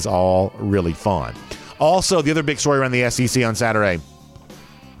that is all really fun. Also, the other big story around the SEC on Saturday,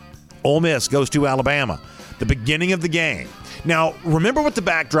 Ole Miss goes to Alabama, the beginning of the game. Now, remember what the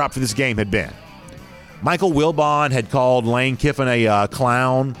backdrop for this game had been. Michael Wilbon had called Lane Kiffin a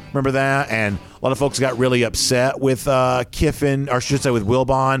clown. Remember that? And a lot of folks got really upset with Kiffin, or I should say with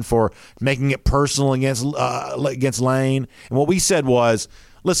Wilbon, for making it personal against Lane. And what we said was,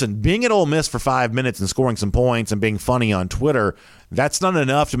 listen, being at Ole Miss for 5 minutes and scoring some points and being funny on Twitter, that's not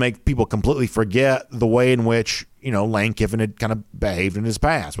enough to make people completely forget the way in which, Lane Kiffin had kind of behaved in his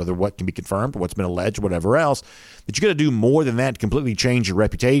past, whether what can be confirmed or what's been alleged or whatever else. That you got to do more than that to completely change your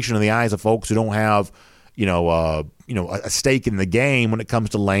reputation in the eyes of folks who don't have a stake in the game when it comes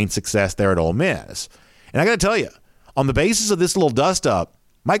to Lane's success there at Ole Miss. And I got to tell you, on the basis of this little dust-up,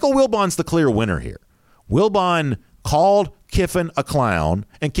 Michael Wilbon's the clear winner here. Wilbon called Kiffin a clown,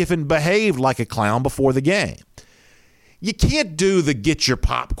 and Kiffin behaved like a clown before the game. You can't do the get your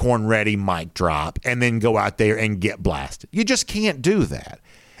popcorn ready mic drop and then go out there and get blasted. You just can't do that.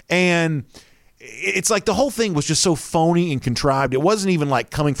 And it's like the whole thing was just so phony and contrived. It wasn't even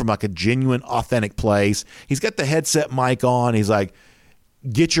like coming from like a genuine, authentic place. He's got the headset mic on. He's like,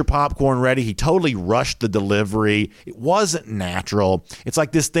 get your popcorn ready. He totally rushed the delivery. It wasn't natural. It's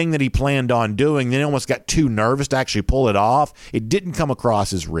like this thing that he planned on doing. Then he almost got too nervous to actually pull it off. It didn't come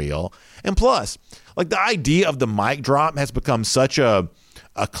across as real. And plus, like the idea of the mic drop has become such a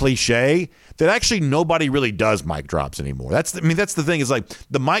cliche that actually nobody really does mic drops anymore. That's the thing, is like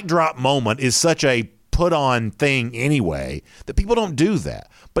the mic drop moment is such a put on thing anyway that people don't do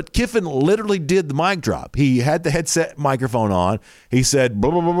that. But Kiffin literally did the mic drop. He had the headset microphone on. He said,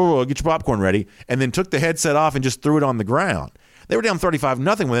 blah, blah, blah, blah, blah, get your popcorn ready, and then took the headset off and just threw it on the ground. They were down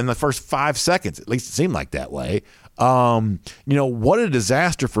 35-0 within the first 5 seconds. At least it seemed like that way. What a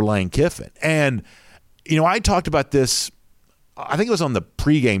disaster for Lane Kiffin. And, I talked about this I think it was on the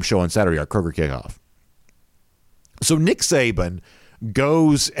pregame show on Saturday, our Kroger Kickoff. So Nick Saban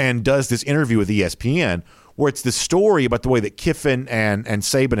goes and does this interview with ESPN where it's this story about the way that Kiffin and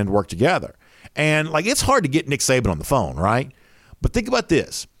Saban had worked together. And, like, it's hard to get Nick Saban on the phone, right? But think about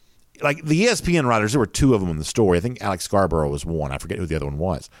this. Like, the ESPN writers, there were two of them in the story. I think Alex Scarborough was one. I forget who the other one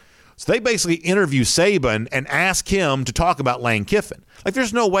was. So they basically interview Saban and ask him to talk about Lane Kiffin. Like,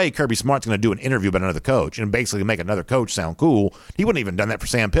 there's no way Kirby Smart's going to do an interview about another coach and basically make another coach sound cool. He wouldn't even done that for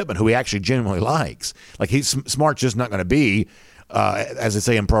Sam Pittman, who he actually genuinely likes. Like, Smart's just not going to be, as they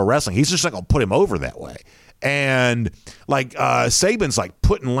say in pro wrestling, he's just not going to put him over that way. And, like, Saban's, like,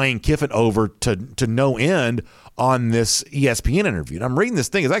 putting Lane Kiffin over to no end on this ESPN interview. And I'm reading this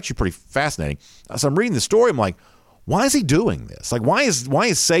thing. It's actually pretty fascinating. So I'm reading the story. I'm like, why is he doing this? Like, why is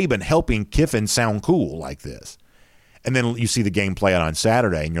Saban helping Kiffin sound cool like this? And then you see the game play out on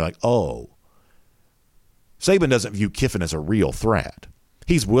Saturday, and you're like, oh, Saban doesn't view Kiffin as a real threat.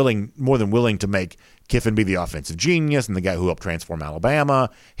 He's more than willing to make Kiffin be the offensive genius and the guy who helped transform Alabama.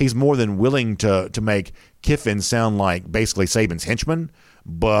 He's more than willing to make Kiffin sound like basically Saban's henchman,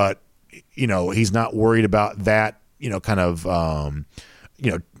 but, you know, he's not worried about that, you know, kind of,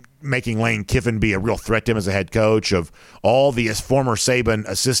 making Lane Kiffin be a real threat to him as a head coach, of all the former Saban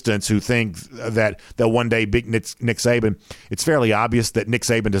assistants who think that they'll one day beat Nick Saban. It's fairly obvious that Nick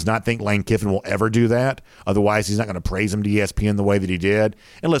Saban does not think Lane Kiffin will ever do that. Otherwise, he's not going to praise him to ESPN the way that he did.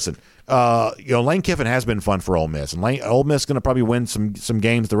 And listen, Lane Kiffin has been fun for Ole Miss, and Ole Miss is going to probably win some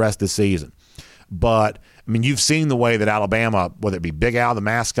games the rest of the season. But, I mean, you've seen the way that Alabama, whether it be Big Al, the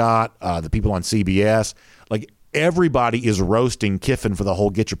mascot, the people on CBS, like, everybody is roasting Kiffin for the whole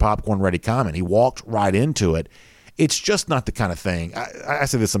get your popcorn ready comment. He walked right into it. It's just not the kind of thing. I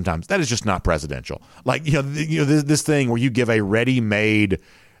say this sometimes. That is just not presidential. Like, this thing where you give a ready-made,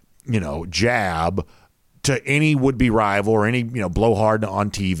 jab to any would-be rival or any, blowhard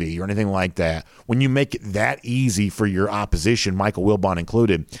on TV or anything like that. When you make it that easy for your opposition, Michael Wilbon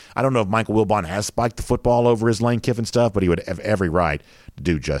included, I don't know if Michael Wilbon has spiked the football over his Lane Kiffin stuff, but he would have every right to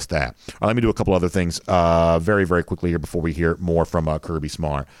do just that. All right, let me do a couple other things very, very quickly here before we hear more from Kirby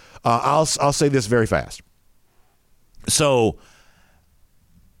Smart. I'll say this very fast. So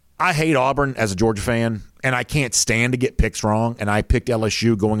I hate Auburn as a Georgia fan, and I can't stand to get picks wrong, and I picked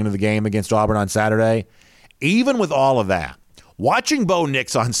LSU going into the game against Auburn on Saturday. Even with all of that, watching Bo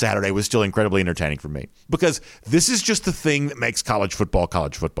Nix on Saturday was still incredibly entertaining for me, because this is just the thing that makes college football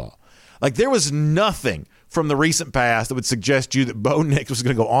college football. Like, there was nothing from the recent past that would suggest to you that Bo Nix was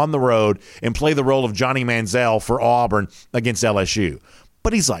going to go on the road and play the role of Johnny Manziel for Auburn against LSU.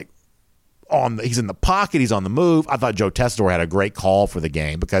 But he's like, he's in the pocket, he's on the move. I thought Joe Tessitore had a great call for the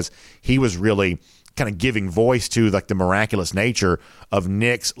game, because he was really kind of giving voice to, like, the miraculous nature of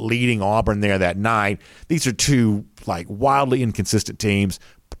Nix leading Auburn there that night. These are two, like, wildly inconsistent teams.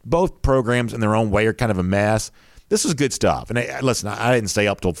 Both programs in their own way are kind of a mess. This was good stuff. And listen, I didn't stay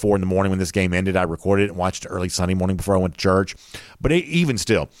up till 4 in the morning when this game ended. I recorded it and watched it early Sunday morning before I went to church. But even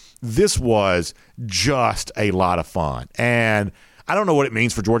still, this was just a lot of fun. And I don't know what it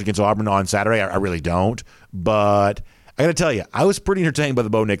means for Georgia against Auburn on Saturday. I really don't. But I got to tell you, I was pretty entertained by the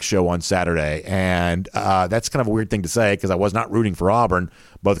Bo Nix show on Saturday. And that's kind of a weird thing to say, because I was not rooting for Auburn,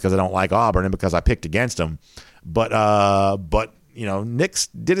 both because I don't like Auburn and because I picked against them. But Nix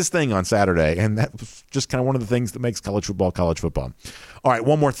did his thing on Saturday, and that was just kind of one of the things that makes college football college football. All right,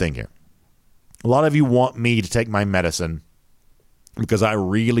 one more thing here. A lot of you want me to take my medicine because I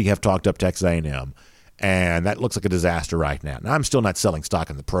really have talked up Texas A&M, and that looks like a disaster right now. Now, I'm still not selling stock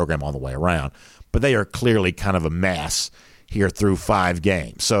in the program all the way around, but they are clearly kind of a mess here through 5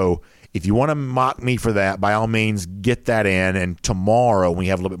 games. So if you want to mock me for that, by all means, get that in. And tomorrow, when we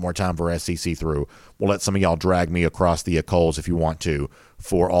have a little bit more time for SEC through, we'll let some of y'all drag me across the coals if you want to,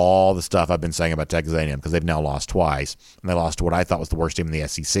 for all the stuff I've been saying about Texas A&M, because they've now lost twice, and they lost to what I thought was the worst team in the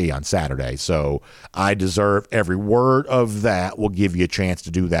SEC on Saturday. So I deserve every word of that. We'll give you a chance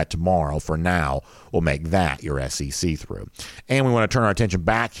to do that tomorrow. For now, we'll make that your SEC through. And we want to turn our attention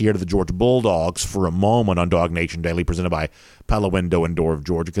back here to the Georgia Bulldogs for a moment on Dog Nation Daily, presented by Pella Window and Door of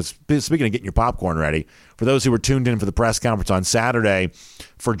Georgia. Because speaking of getting your popcorn ready, for those who were tuned in for the press conference on Saturday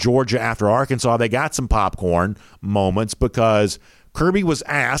for Georgia after Arkansas, they got some popcorn moments, because Kirby was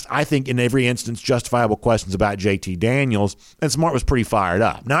asked, I think in every instance, justifiable questions about JT Daniels, and Smart was pretty fired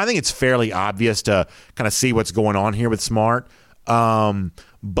up. Now, I think it's fairly obvious to kind of see what's going on here with Smart,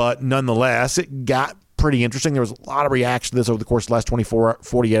 but nonetheless, it got pretty interesting. There was a lot of reaction to this over the course of the last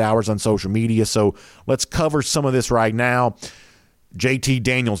 48 hours on social media, so let's cover some of this right now. JT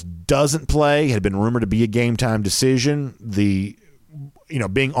Daniels doesn't play. Had been rumored to be a game-time decision. The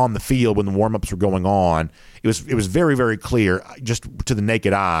being on the field when the warm-ups were going on, it was very, very clear, just to the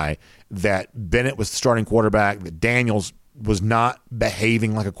naked eye, that Bennett was the starting quarterback, that Daniels was not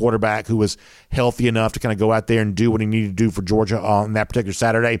behaving like a quarterback who was healthy enough to kind of go out there and do what he needed to do for Georgia on that particular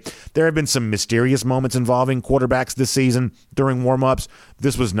Saturday. There have been some mysterious moments involving quarterbacks this season during warm-ups.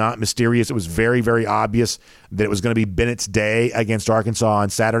 This was not mysterious. It was very, very obvious that it was going to be Bennett's day against Arkansas on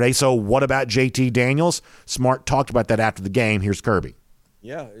Saturday. So what about JT Daniels? Smart talked about that after the game. Here's Kirby.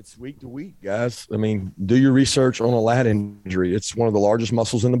 Yeah, it's week to week, guys. I mean, do your research on a lat injury. It's one of the largest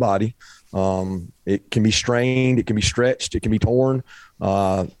muscles in the body. It can be strained, it can be stretched, it can be torn.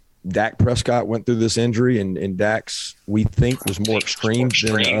 Dak Prescott went through this injury, and Dak's, we think, was more extreme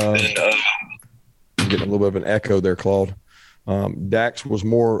than I'm getting a little bit of an echo there, Claude. Dak's was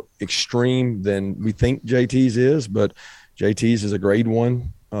more extreme than we think JT's is, but JT's is a grade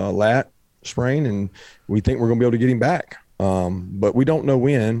 1 lat sprain, and we think we're going to be able to get him back. But we don't know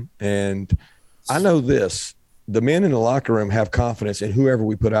when, and I know this. The men in the locker room have confidence in whoever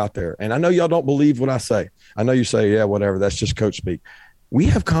we put out there. And I know y'all don't believe what I say. I know you say, yeah, whatever, that's just coach speak. We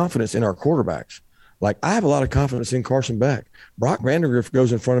have confidence in our quarterbacks. Like, I have a lot of confidence in Carson Beck. Brock Vandagriff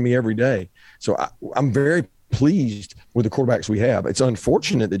goes in front of me every day. So I'm very pleased with the quarterbacks we have. It's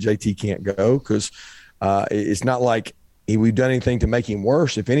unfortunate that JT can't go because it's not like we've done anything to make him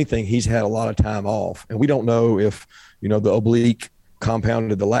worse. If anything, he's had a lot of time off. And we don't know if, the oblique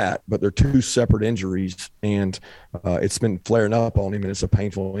compounded the lat, but they're two separate injuries, and it's been flaring up on him, and it's a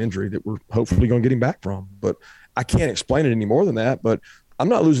painful injury that we're hopefully going to get him back from. But I can't explain it any more than that, but I'm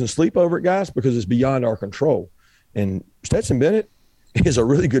not losing sleep over it, guys, because it's beyond our control. And Stetson Bennett is a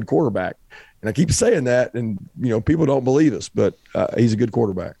really good quarterback. And I keep saying that, and, people don't believe us, but he's a good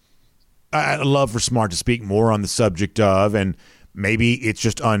quarterback. I'd love for Smart to speak more on the subject of, and maybe it's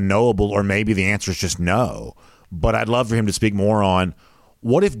just unknowable, or maybe the answer is just no. But I'd love for him to speak more on,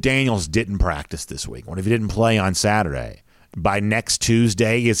 what if Daniels didn't practice this week? What if he didn't play on Saturday? By next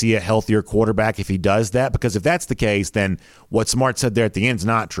Tuesday, is he a healthier quarterback if he does that? Because if that's the case, then what Smart said there at the end is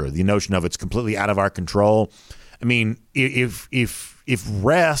not true. The notion of it's completely out of our control. I mean, if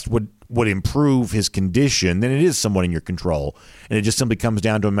rest would improve his condition, then it is somewhat in your control. And it just simply comes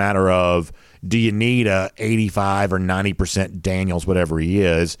down to a matter of, do you need a 85 or 90% Daniels, whatever he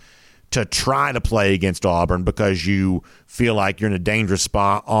is, to try to play against Auburn because you feel like you're in a dangerous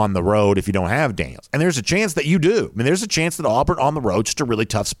spot on the road if you don't have Daniels. And there's a chance that you do. I mean, there's a chance that Auburn on the road is just a really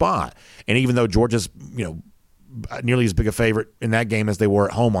tough spot. And even though Georgia's, nearly as big a favorite in that game as they were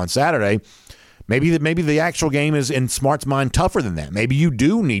at home on Saturday, maybe the actual game is, in Smart's mind, tougher than that. Maybe you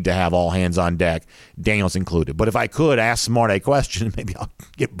do need to have all hands on deck, Daniels included. But if I could ask Smart a question, maybe I'll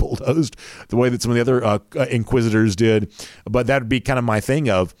get bulldozed the way that some of the other inquisitors did. But that would be kind of my thing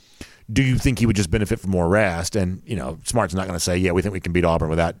of, do you think he would just benefit from more rest? And, Smart's not going to say, yeah, we think we can beat Auburn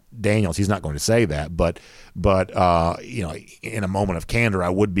without Daniels. He's not going to say that. But in a moment of candor, I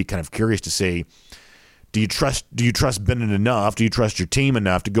would be kind of curious to see, do you trust Bennett enough? Do you trust your team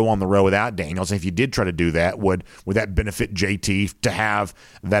enough to go on the road without Daniels? And if you did try to do that, would that benefit JT to have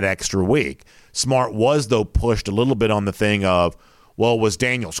that extra week? Smart was, though, pushed a little bit on the thing of, well, was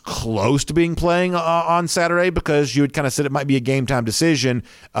Daniels close to being playing on Saturday? Because you had kind of said it might be a game-time decision.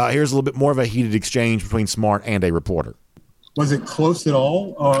 Here's a little bit more of a heated exchange between Smart and a reporter. Was it close at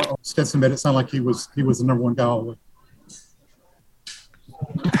all? Or Stetson made it sound like he was the number one guy all the way?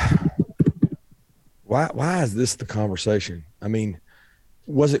 Why is this the conversation? I mean,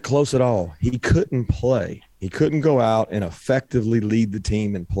 was it close at all? He couldn't play. He couldn't go out and effectively lead the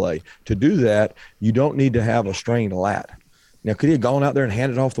team and play. To do that, you don't need to have a strained lat. Now, could he have gone out there and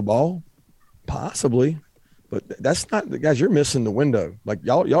handed off the ball? Possibly. But that's not – guys, you're missing the window. Like,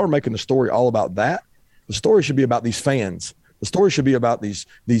 y'all are making the story all about that. The story should be about these fans. The story should be about these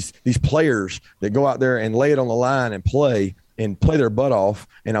players that go out there and lay it on the line and play their butt off.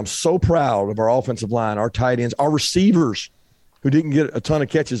 And I'm so proud of our offensive line, our tight ends, our receivers who didn't get a ton of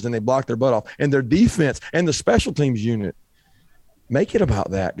catches and they blocked their butt off, and their defense and the special teams unit. Make it about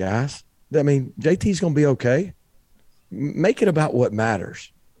that, guys. I mean, JT's going to be okay. Make it about what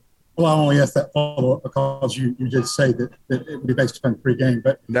matters. Well, I only asked that follow-up because you did say that it would be based upon the pregame,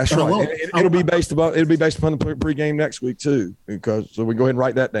 but that's right. It'll be based upon the pregame next week too. So we go ahead and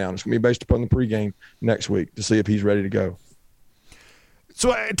write that down. It's going to be based upon the pregame next week to see if he's ready to go.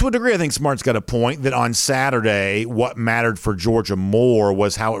 So to a degree, I think Smart's got a point that on Saturday, what mattered for Georgia more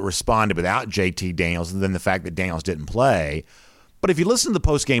was how it responded without JT Daniels than the fact that Daniels didn't play. But if you listen to the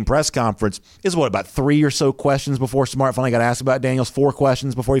post-game press conference, it's about 3 or so questions before Smart finally got asked about Daniels, 4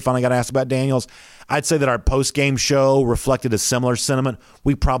 questions before he finally got asked about Daniels. I'd say that our post-game show reflected a similar sentiment.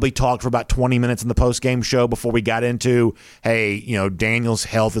 We probably talked for about 20 minutes in the post-game show before we got into, hey, Daniels'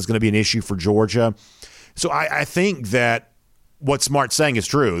 health is going to be an issue for Georgia. So I think that what Smart's saying is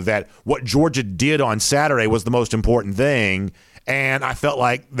true, that what Georgia did on Saturday was the most important thing. And I felt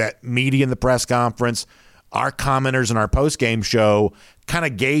like that media in the press conference, our commenters in our post-game show kind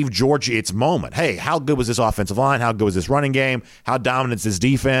of gave Georgia its moment. Hey, how good was this offensive line? How good was this running game? How dominant is this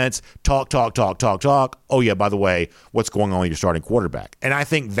defense? Talk. Oh, yeah, by the way, what's going on with your starting quarterback? And I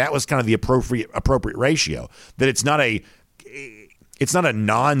think that was kind of the appropriate ratio, that it's not a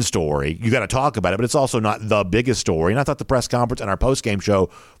non-story. You got to talk about it, but it's also not the biggest story. And I thought the press conference and our post-game show,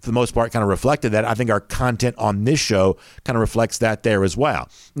 for the most part, kind of reflected that. I think our content on this show kind of reflects that there as well.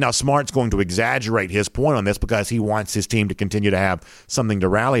 Now, Smart's going to exaggerate his point on this because he wants his team to continue to have something to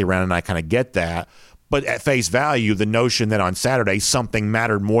rally around, and I kind of get that. But at face value, the notion that on Saturday something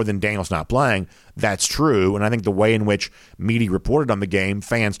mattered more than Daniels not playing, that's true. And I think the way in which media reported on the game,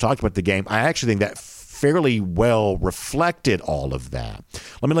 fans talked about the game, I actually think that fairly well reflected all of that.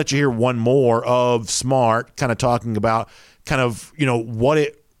 Let me let you hear one more of Smart kind of talking about what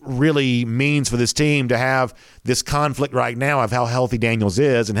it really means for this team to have this conflict right now of how healthy Daniels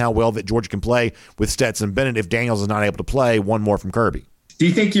is and how well that Georgia can play with Stetson Bennett if Daniels is not able to play. One more from Kirby. Do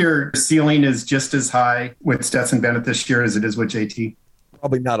you think your ceiling is just as high with Stetson Bennett this year as it is with JT?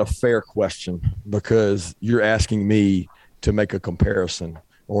 Probably not a fair question, because you're asking me to make a comparison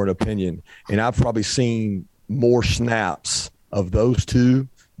or an opinion. And I've probably seen more snaps of those two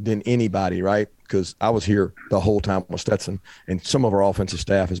than anybody, right? Because I was here the whole time with Stetson, and some of our offensive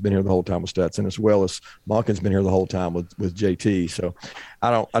staff has been here the whole time with Stetson, as well as Monken's been here the whole time with JT. So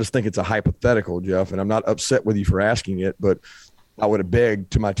I just think it's a hypothetical, Jeff, and I'm not upset with you for asking it, but I would have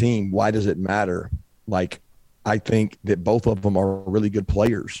begged to my team, why does it matter? Like, I think that both of them are really good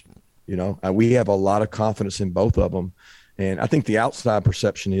players, and we have a lot of confidence in both of them. And I think the outside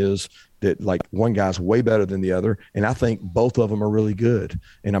perception is that, like, one guy's way better than the other. And I think both of them are really good.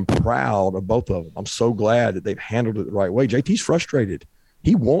 And I'm proud of both of them. I'm so glad that they've handled it the right way. JT's frustrated.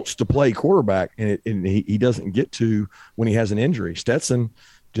 He wants to play quarterback, and he doesn't get to when he has an injury. Stetson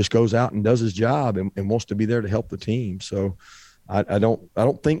just goes out and does his job and wants to be there to help the team. So I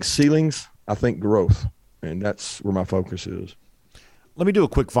don't think ceilings. I think growth. And that's where my focus is. Let me do a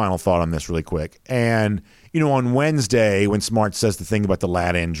quick final thought on this really quick. And, on Wednesday, when Smart says the thing about the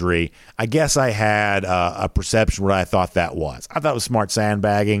lat injury, I guess I had a perception what I thought that was. I thought it was Smart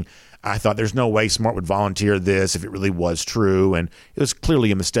sandbagging. I thought there's no way Smart would volunteer this if it really was true. And it was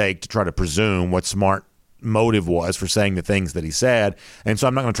clearly a mistake to try to presume what Smart motive was for saying the things that he said. And so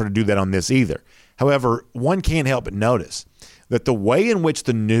I'm not going to try to do that on this either. However, one can't help but notice that the way in which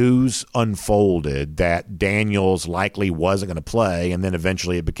the news unfolded that Daniels likely wasn't going to play, and then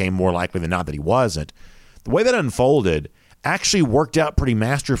eventually it became more likely than not that he wasn't, the way that unfolded actually worked out pretty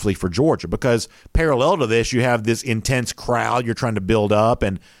masterfully for Georgia, because parallel to this, you have this intense crowd you're trying to build up,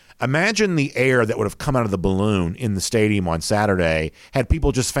 and imagine the air that would have come out of the balloon in the stadium on Saturday had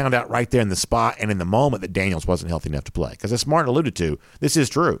people just found out right there in the spot and in the moment that Daniels wasn't healthy enough to play. Because as Smart alluded to, this is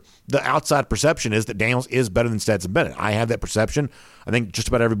true. The outside perception is that Daniels is better than Stetson Bennett. I have that perception. I think just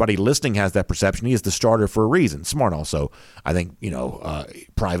about everybody listening has that perception. He is the starter for a reason. Smart also, I think,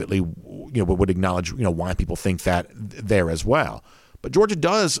 privately, would acknowledge, why people think that there as well. But Georgia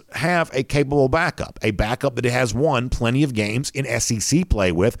does have a capable backup, a backup that it has won plenty of games in SEC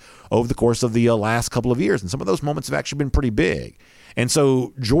play with over the course of the last couple of years. And some of those moments have actually been pretty big. And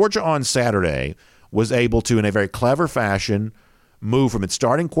so Georgia on Saturday was able to, in a very clever fashion, move from its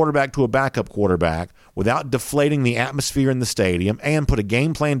starting quarterback to a backup quarterback without deflating the atmosphere in the stadium, and put a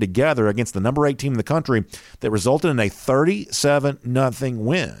game plan together against the number 8 team in the country that resulted in a 37-0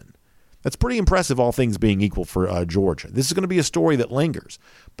 win. That's pretty impressive, all things being equal, for Georgia. This is going to be a story that lingers.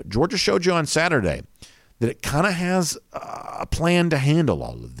 But Georgia showed you on Saturday that it kind of has a plan to handle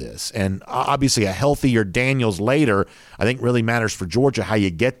all of this. And obviously a healthier Daniels later, I think, really matters for Georgia. How you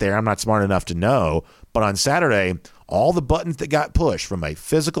get there, I'm not smart enough to know. But on Saturday, all the buttons that got pushed from a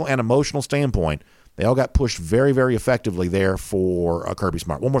physical and emotional standpoint, they all got pushed very, very effectively there for Kirby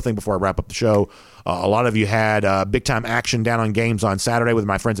Smart. One more thing before I wrap up the show. A lot of you had big-time action down on games on Saturday with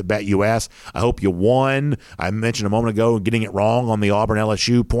my friends at BetUS. I hope you won. I mentioned a moment ago getting it wrong on the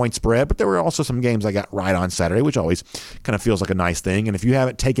Auburn-LSU point spread, but there were also some games I got right on Saturday, which always kind of feels like a nice thing. And if you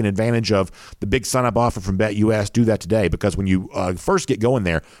haven't taken advantage of the big sign-up offer from BetUS, do that today, because when you first get going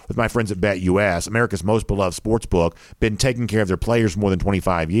there with my friends at BetUS, America's most beloved sports book, been taking care of their players more than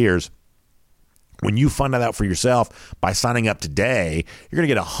 25 years, When you find that out for yourself by signing up today, you're going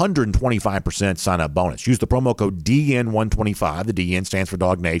to get a 125% sign-up bonus. Use the promo code DN125. The DN stands for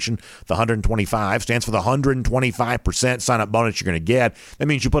Dog Nation. The 125 stands for the 125% sign-up bonus you're going to get. That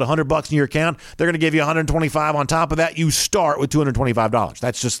means you put $100 in your account, they're going to give you $125 on top of that. You start with $225.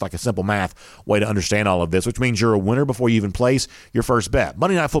 That's just like a simple math way to understand all of this, which means you're a winner before you even place your first bet.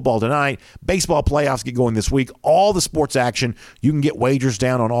 Monday Night Football tonight. Baseball playoffs get going this week. All the sports action. You can get wagers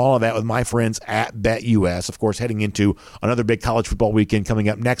down on all of that with my friends at BetUS. Of course, heading into another big college football weekend coming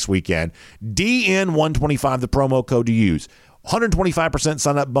up next weekend. DN125, the promo code to use. 125%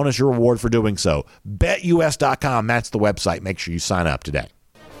 sign up bonus, your reward for doing so. BetUS.com, that's the website. Make sure you sign up today.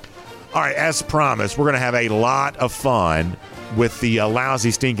 All right, as promised, we're going to have a lot of fun with the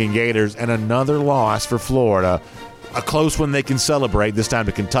lousy, stinking Gators and another loss for Florida. A close one they can celebrate, this time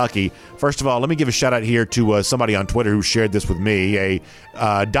to Kentucky. First of all, let me give a shout-out here to somebody on Twitter who shared this with me.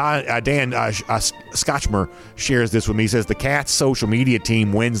 Dan Scotchmer shares this with me. He says, the Cats social media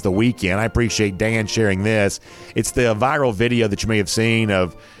team wins the weekend. I appreciate Dan sharing this. It's the viral video that you may have seen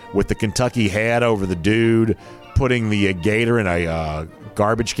with the Kentucky hat over the dude putting the gator in a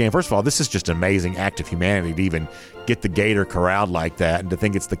garbage can. First of all, this is just an amazing act of humanity to even get the gator corralled like that, and to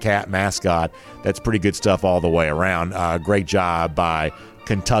think it's the cat mascot. That's pretty good stuff all the way around. Great job by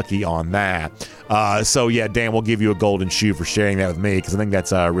Kentucky on that. So yeah, Dan, we'll give you a golden shoe for sharing that with me, because I think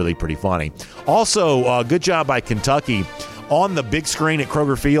that's really pretty funny. Also, good job by Kentucky on the big screen at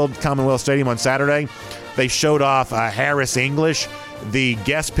Kroger Field, Commonwealth Stadium on Saturday. They showed off Harris English, the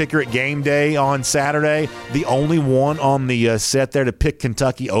guest picker at game day on Saturday, the only one on the set there to pick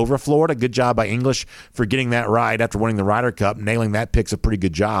Kentucky over Florida. Good job by English for getting that right after winning the Ryder Cup. Nailing that pick's a pretty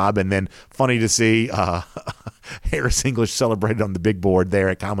good job. And then funny to see Harris English celebrated on the big board there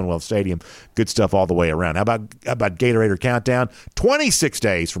at Commonwealth Stadium. Good stuff all the way around. How about Gatorator Countdown? 26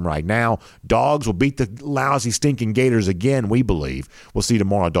 days from right now, Dogs will beat the lousy, stinking Gators again, we believe. We'll see you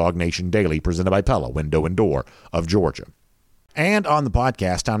tomorrow, Dog Nation Daily, presented by Pella, window and door of Georgia. And on the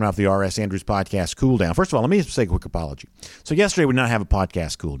podcast, time off the R.S. Andrews podcast cool down. First of all, let me just say a quick apology. So yesterday we did not have a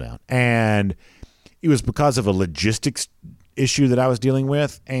podcast cool down, and it was because of a logistics issue that I was dealing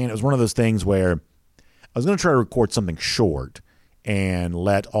with, and it was one of those things where I was going to try to record something short and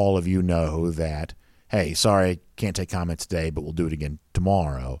let all of you know that, hey, sorry, can't take comments today, but we'll do it again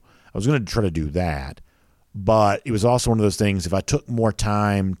tomorrow. I was going to try to do that, but it was also one of those things, if I took more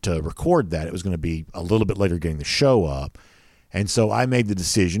time to record that, it was going to be a little bit later getting the show up. And so I made the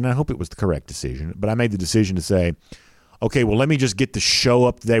decision, I hope it was the correct decision, but I made the decision to say, okay, well, let me just get the show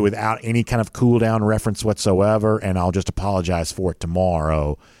up today without any kind of cool down reference whatsoever, and I'll just apologize for it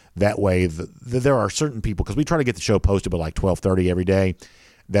tomorrow. That way, there are certain people, because we try to get the show posted by like 12:30 every day,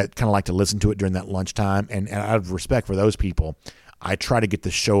 that kind of like to listen to it during that lunchtime. And out of respect for those people, I try to get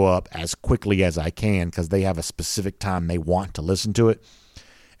the show up as quickly as I can, because they have a specific time they want to listen to it.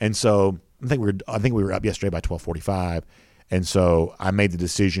 And so I think we were up yesterday by 12:45. And so I made the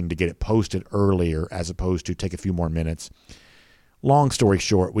decision to get it posted earlier as opposed to take a few more minutes. Long story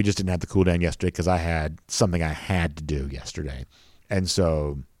short, we just didn't have the cool down yesterday because I had something I had to do yesterday. And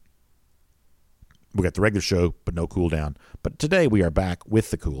so we got the regular show, but no cool down. But today we are back with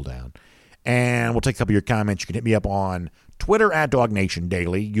the cool down. And we'll take a couple of your comments. You can hit me up on Twitter at Dog Nation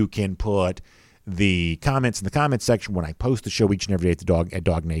Daily. You can put the comments in the comments section when I post the show each and every day at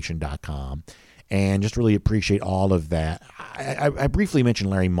dognation.com. And just really appreciate all of that. I briefly mentioned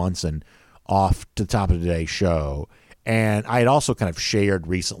Larry Munson off to the top of today's show. And I had also kind of shared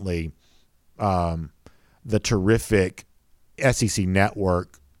recently the terrific SEC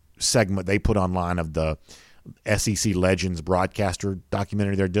Network segment they put online of the SEC Legends broadcaster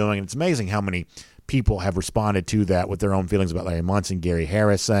documentary they're doing. And it's amazing how many people have responded to that with their own feelings about Larry Munson. Gary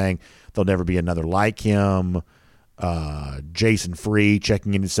Harris saying there'll never be another like him. Jason Free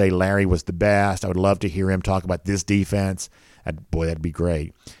checking in to say Larry was the best. I would love to hear him talk about this defense. Boy, that'd be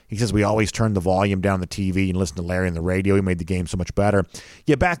great. He says we always turn the volume down on the TV and listen to Larry on the radio. He made the game so much better.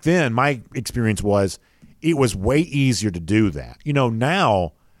 Yeah, back then, my experience was it was way easier to do that. You know,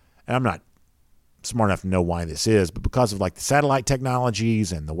 now, and I'm not smart enough to know why this is, but because of like the satellite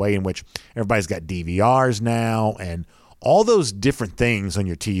technologies and the way in which everybody's got DVRs now and all those different things on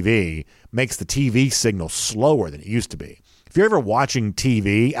your TV makes the TV signal slower than it used to be. If you're ever watching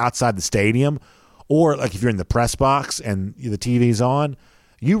TV outside the stadium, or like if you're in the press box and the TV's on,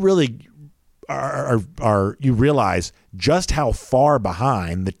 you really you realize just how far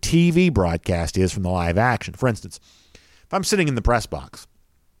behind the TV broadcast is from the live action. For instance, if I'm sitting in the press box,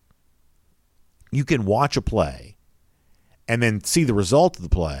 you can watch a play and then see the result of the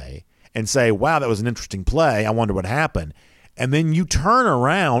play and say, wow, that was an interesting play. I wonder what happened. And then you turn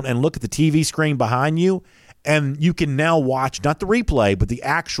around and look at the TV screen behind you, and you can now watch not the replay, but the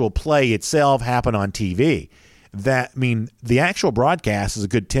actual play itself happen on TV. The actual broadcast is a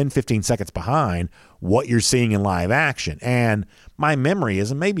good 10, 15 seconds behind what you're seeing in live action. And my memory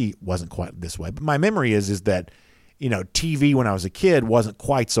is, and maybe it wasn't quite this way, but my memory is that, TV when I was a kid wasn't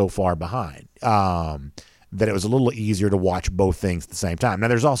quite so far behind, that it was a little easier to watch both things at the same time. Now,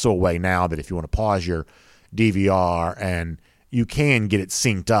 there's also a way now that if you want to pause your DVR, and you can get it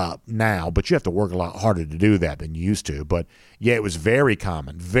synced up now, but you have to work a lot harder to do that than you used to. But yeah, it was very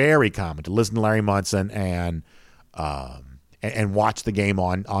common to listen to Larry Munson and watch the game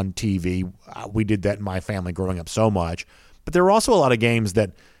on TV. We did that in my family growing up so much. But there were also a lot of games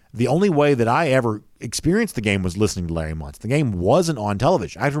that the only way that I ever experienced the game was listening to Larry Munson. The game wasn't on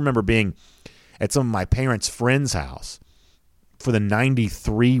television. I remember being at some of my parents' friends' house for the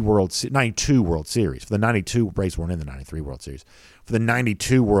 92 World Series. For the 92, Braves weren't in the 93 World Series. For the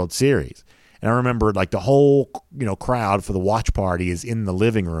 92 World Series. And I remember like the whole, crowd for the watch party is in the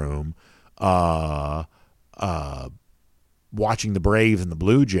living room watching the Braves and the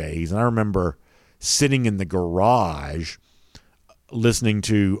Blue Jays. And I remember sitting in the garage listening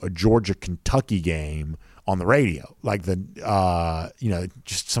to a Georgia-Kentucky game on the radio, like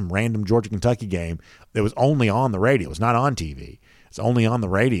just some random Georgia-Kentucky game that was only on the radio. It was not on TV. It's only on the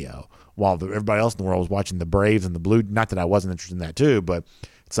radio, while everybody else in the world was watching the Braves and the Blue. Not that I wasn't interested in that too, but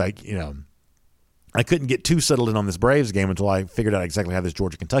it's like, I couldn't get too settled in on this Braves game until I figured out exactly how this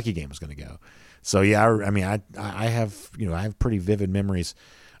Georgia-Kentucky game was going to go. So yeah, I have pretty vivid memories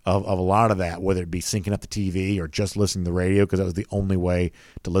of a lot of that, whether it be syncing up the TV or just listening to the radio, because that was the only way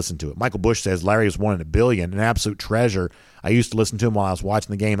to listen to it. Michael Bush says Larry was one in a billion, an absolute treasure. I used to listen to him while I was watching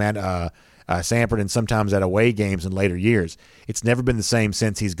the game at Sanford and sometimes at away games in later years. It's never been the same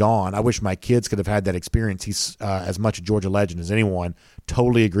since he's gone. I wish my kids could have had that experience. He's as much a Georgia legend as anyone.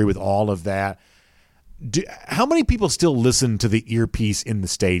 Totally agree with all of that. How many people still listen to the earpiece in the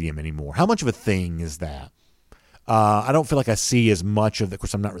stadium anymore? How much of a thing is that? I don't feel like I see as much of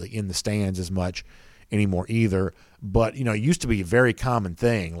course, I'm not really in the stands as much anymore either. But, it used to be a very common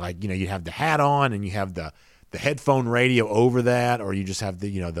thing. Like, you have the hat on and you have the headphone radio over that, or you just have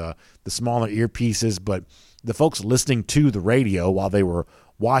the smaller earpieces. But the folks listening to the radio while they were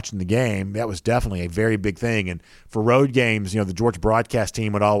watching the game, that was definitely a very big thing. And for road games, the Georgia broadcast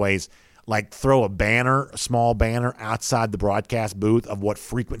team would always throw a small banner outside the broadcast booth of what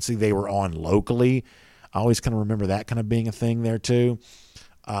frequency they were on locally. I always kind of remember that kind of being a thing there too.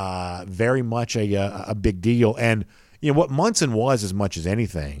 Very much a big deal. And what Munson was, as much as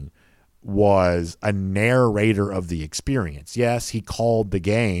anything, was a narrator of the experience. Yes, he called the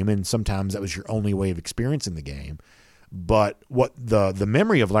game, and sometimes that was your only way of experiencing the game. But what the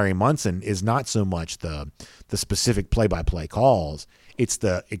memory of Larry Munson is not so much the specific play-by-play calls. It's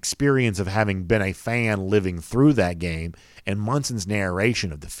the experience of having been a fan living through that game, and Munson's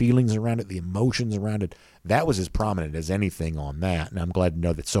narration of the feelings around it, the emotions around it. That was as prominent as anything on that. And I'm glad to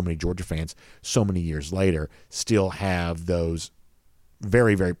know that so many Georgia fans, so many years later, still have those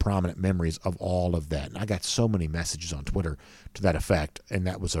very, very prominent memories of all of that. And I got so many messages on Twitter to that effect, and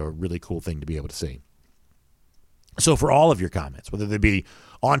that was a really cool thing to be able to see. So for all of your comments, whether they be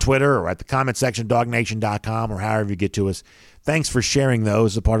on Twitter or at the comment section, DogNation.com, or however you get to us, thanks for sharing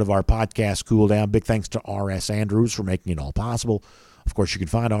those as a part of our podcast Cool Down. Big thanks to R.S. Andrews for making it all possible. Of course, you can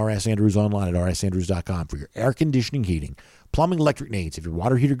find R.S. Andrews online at rsandrews.com for your air conditioning, heating, plumbing, electric needs. If your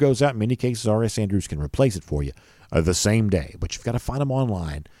water heater goes out, in many cases, R.S. Andrews can replace it for you the same day. But you've got to find them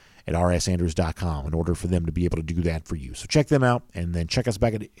online at rsandrews.com in order for them to be able to do that for you. So check them out, and then check us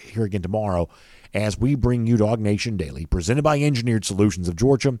back here again tomorrow as we bring you Dog Nation Daily, presented by Engineered Solutions of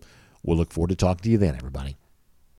Georgia. We'll look forward to talking to you then, everybody.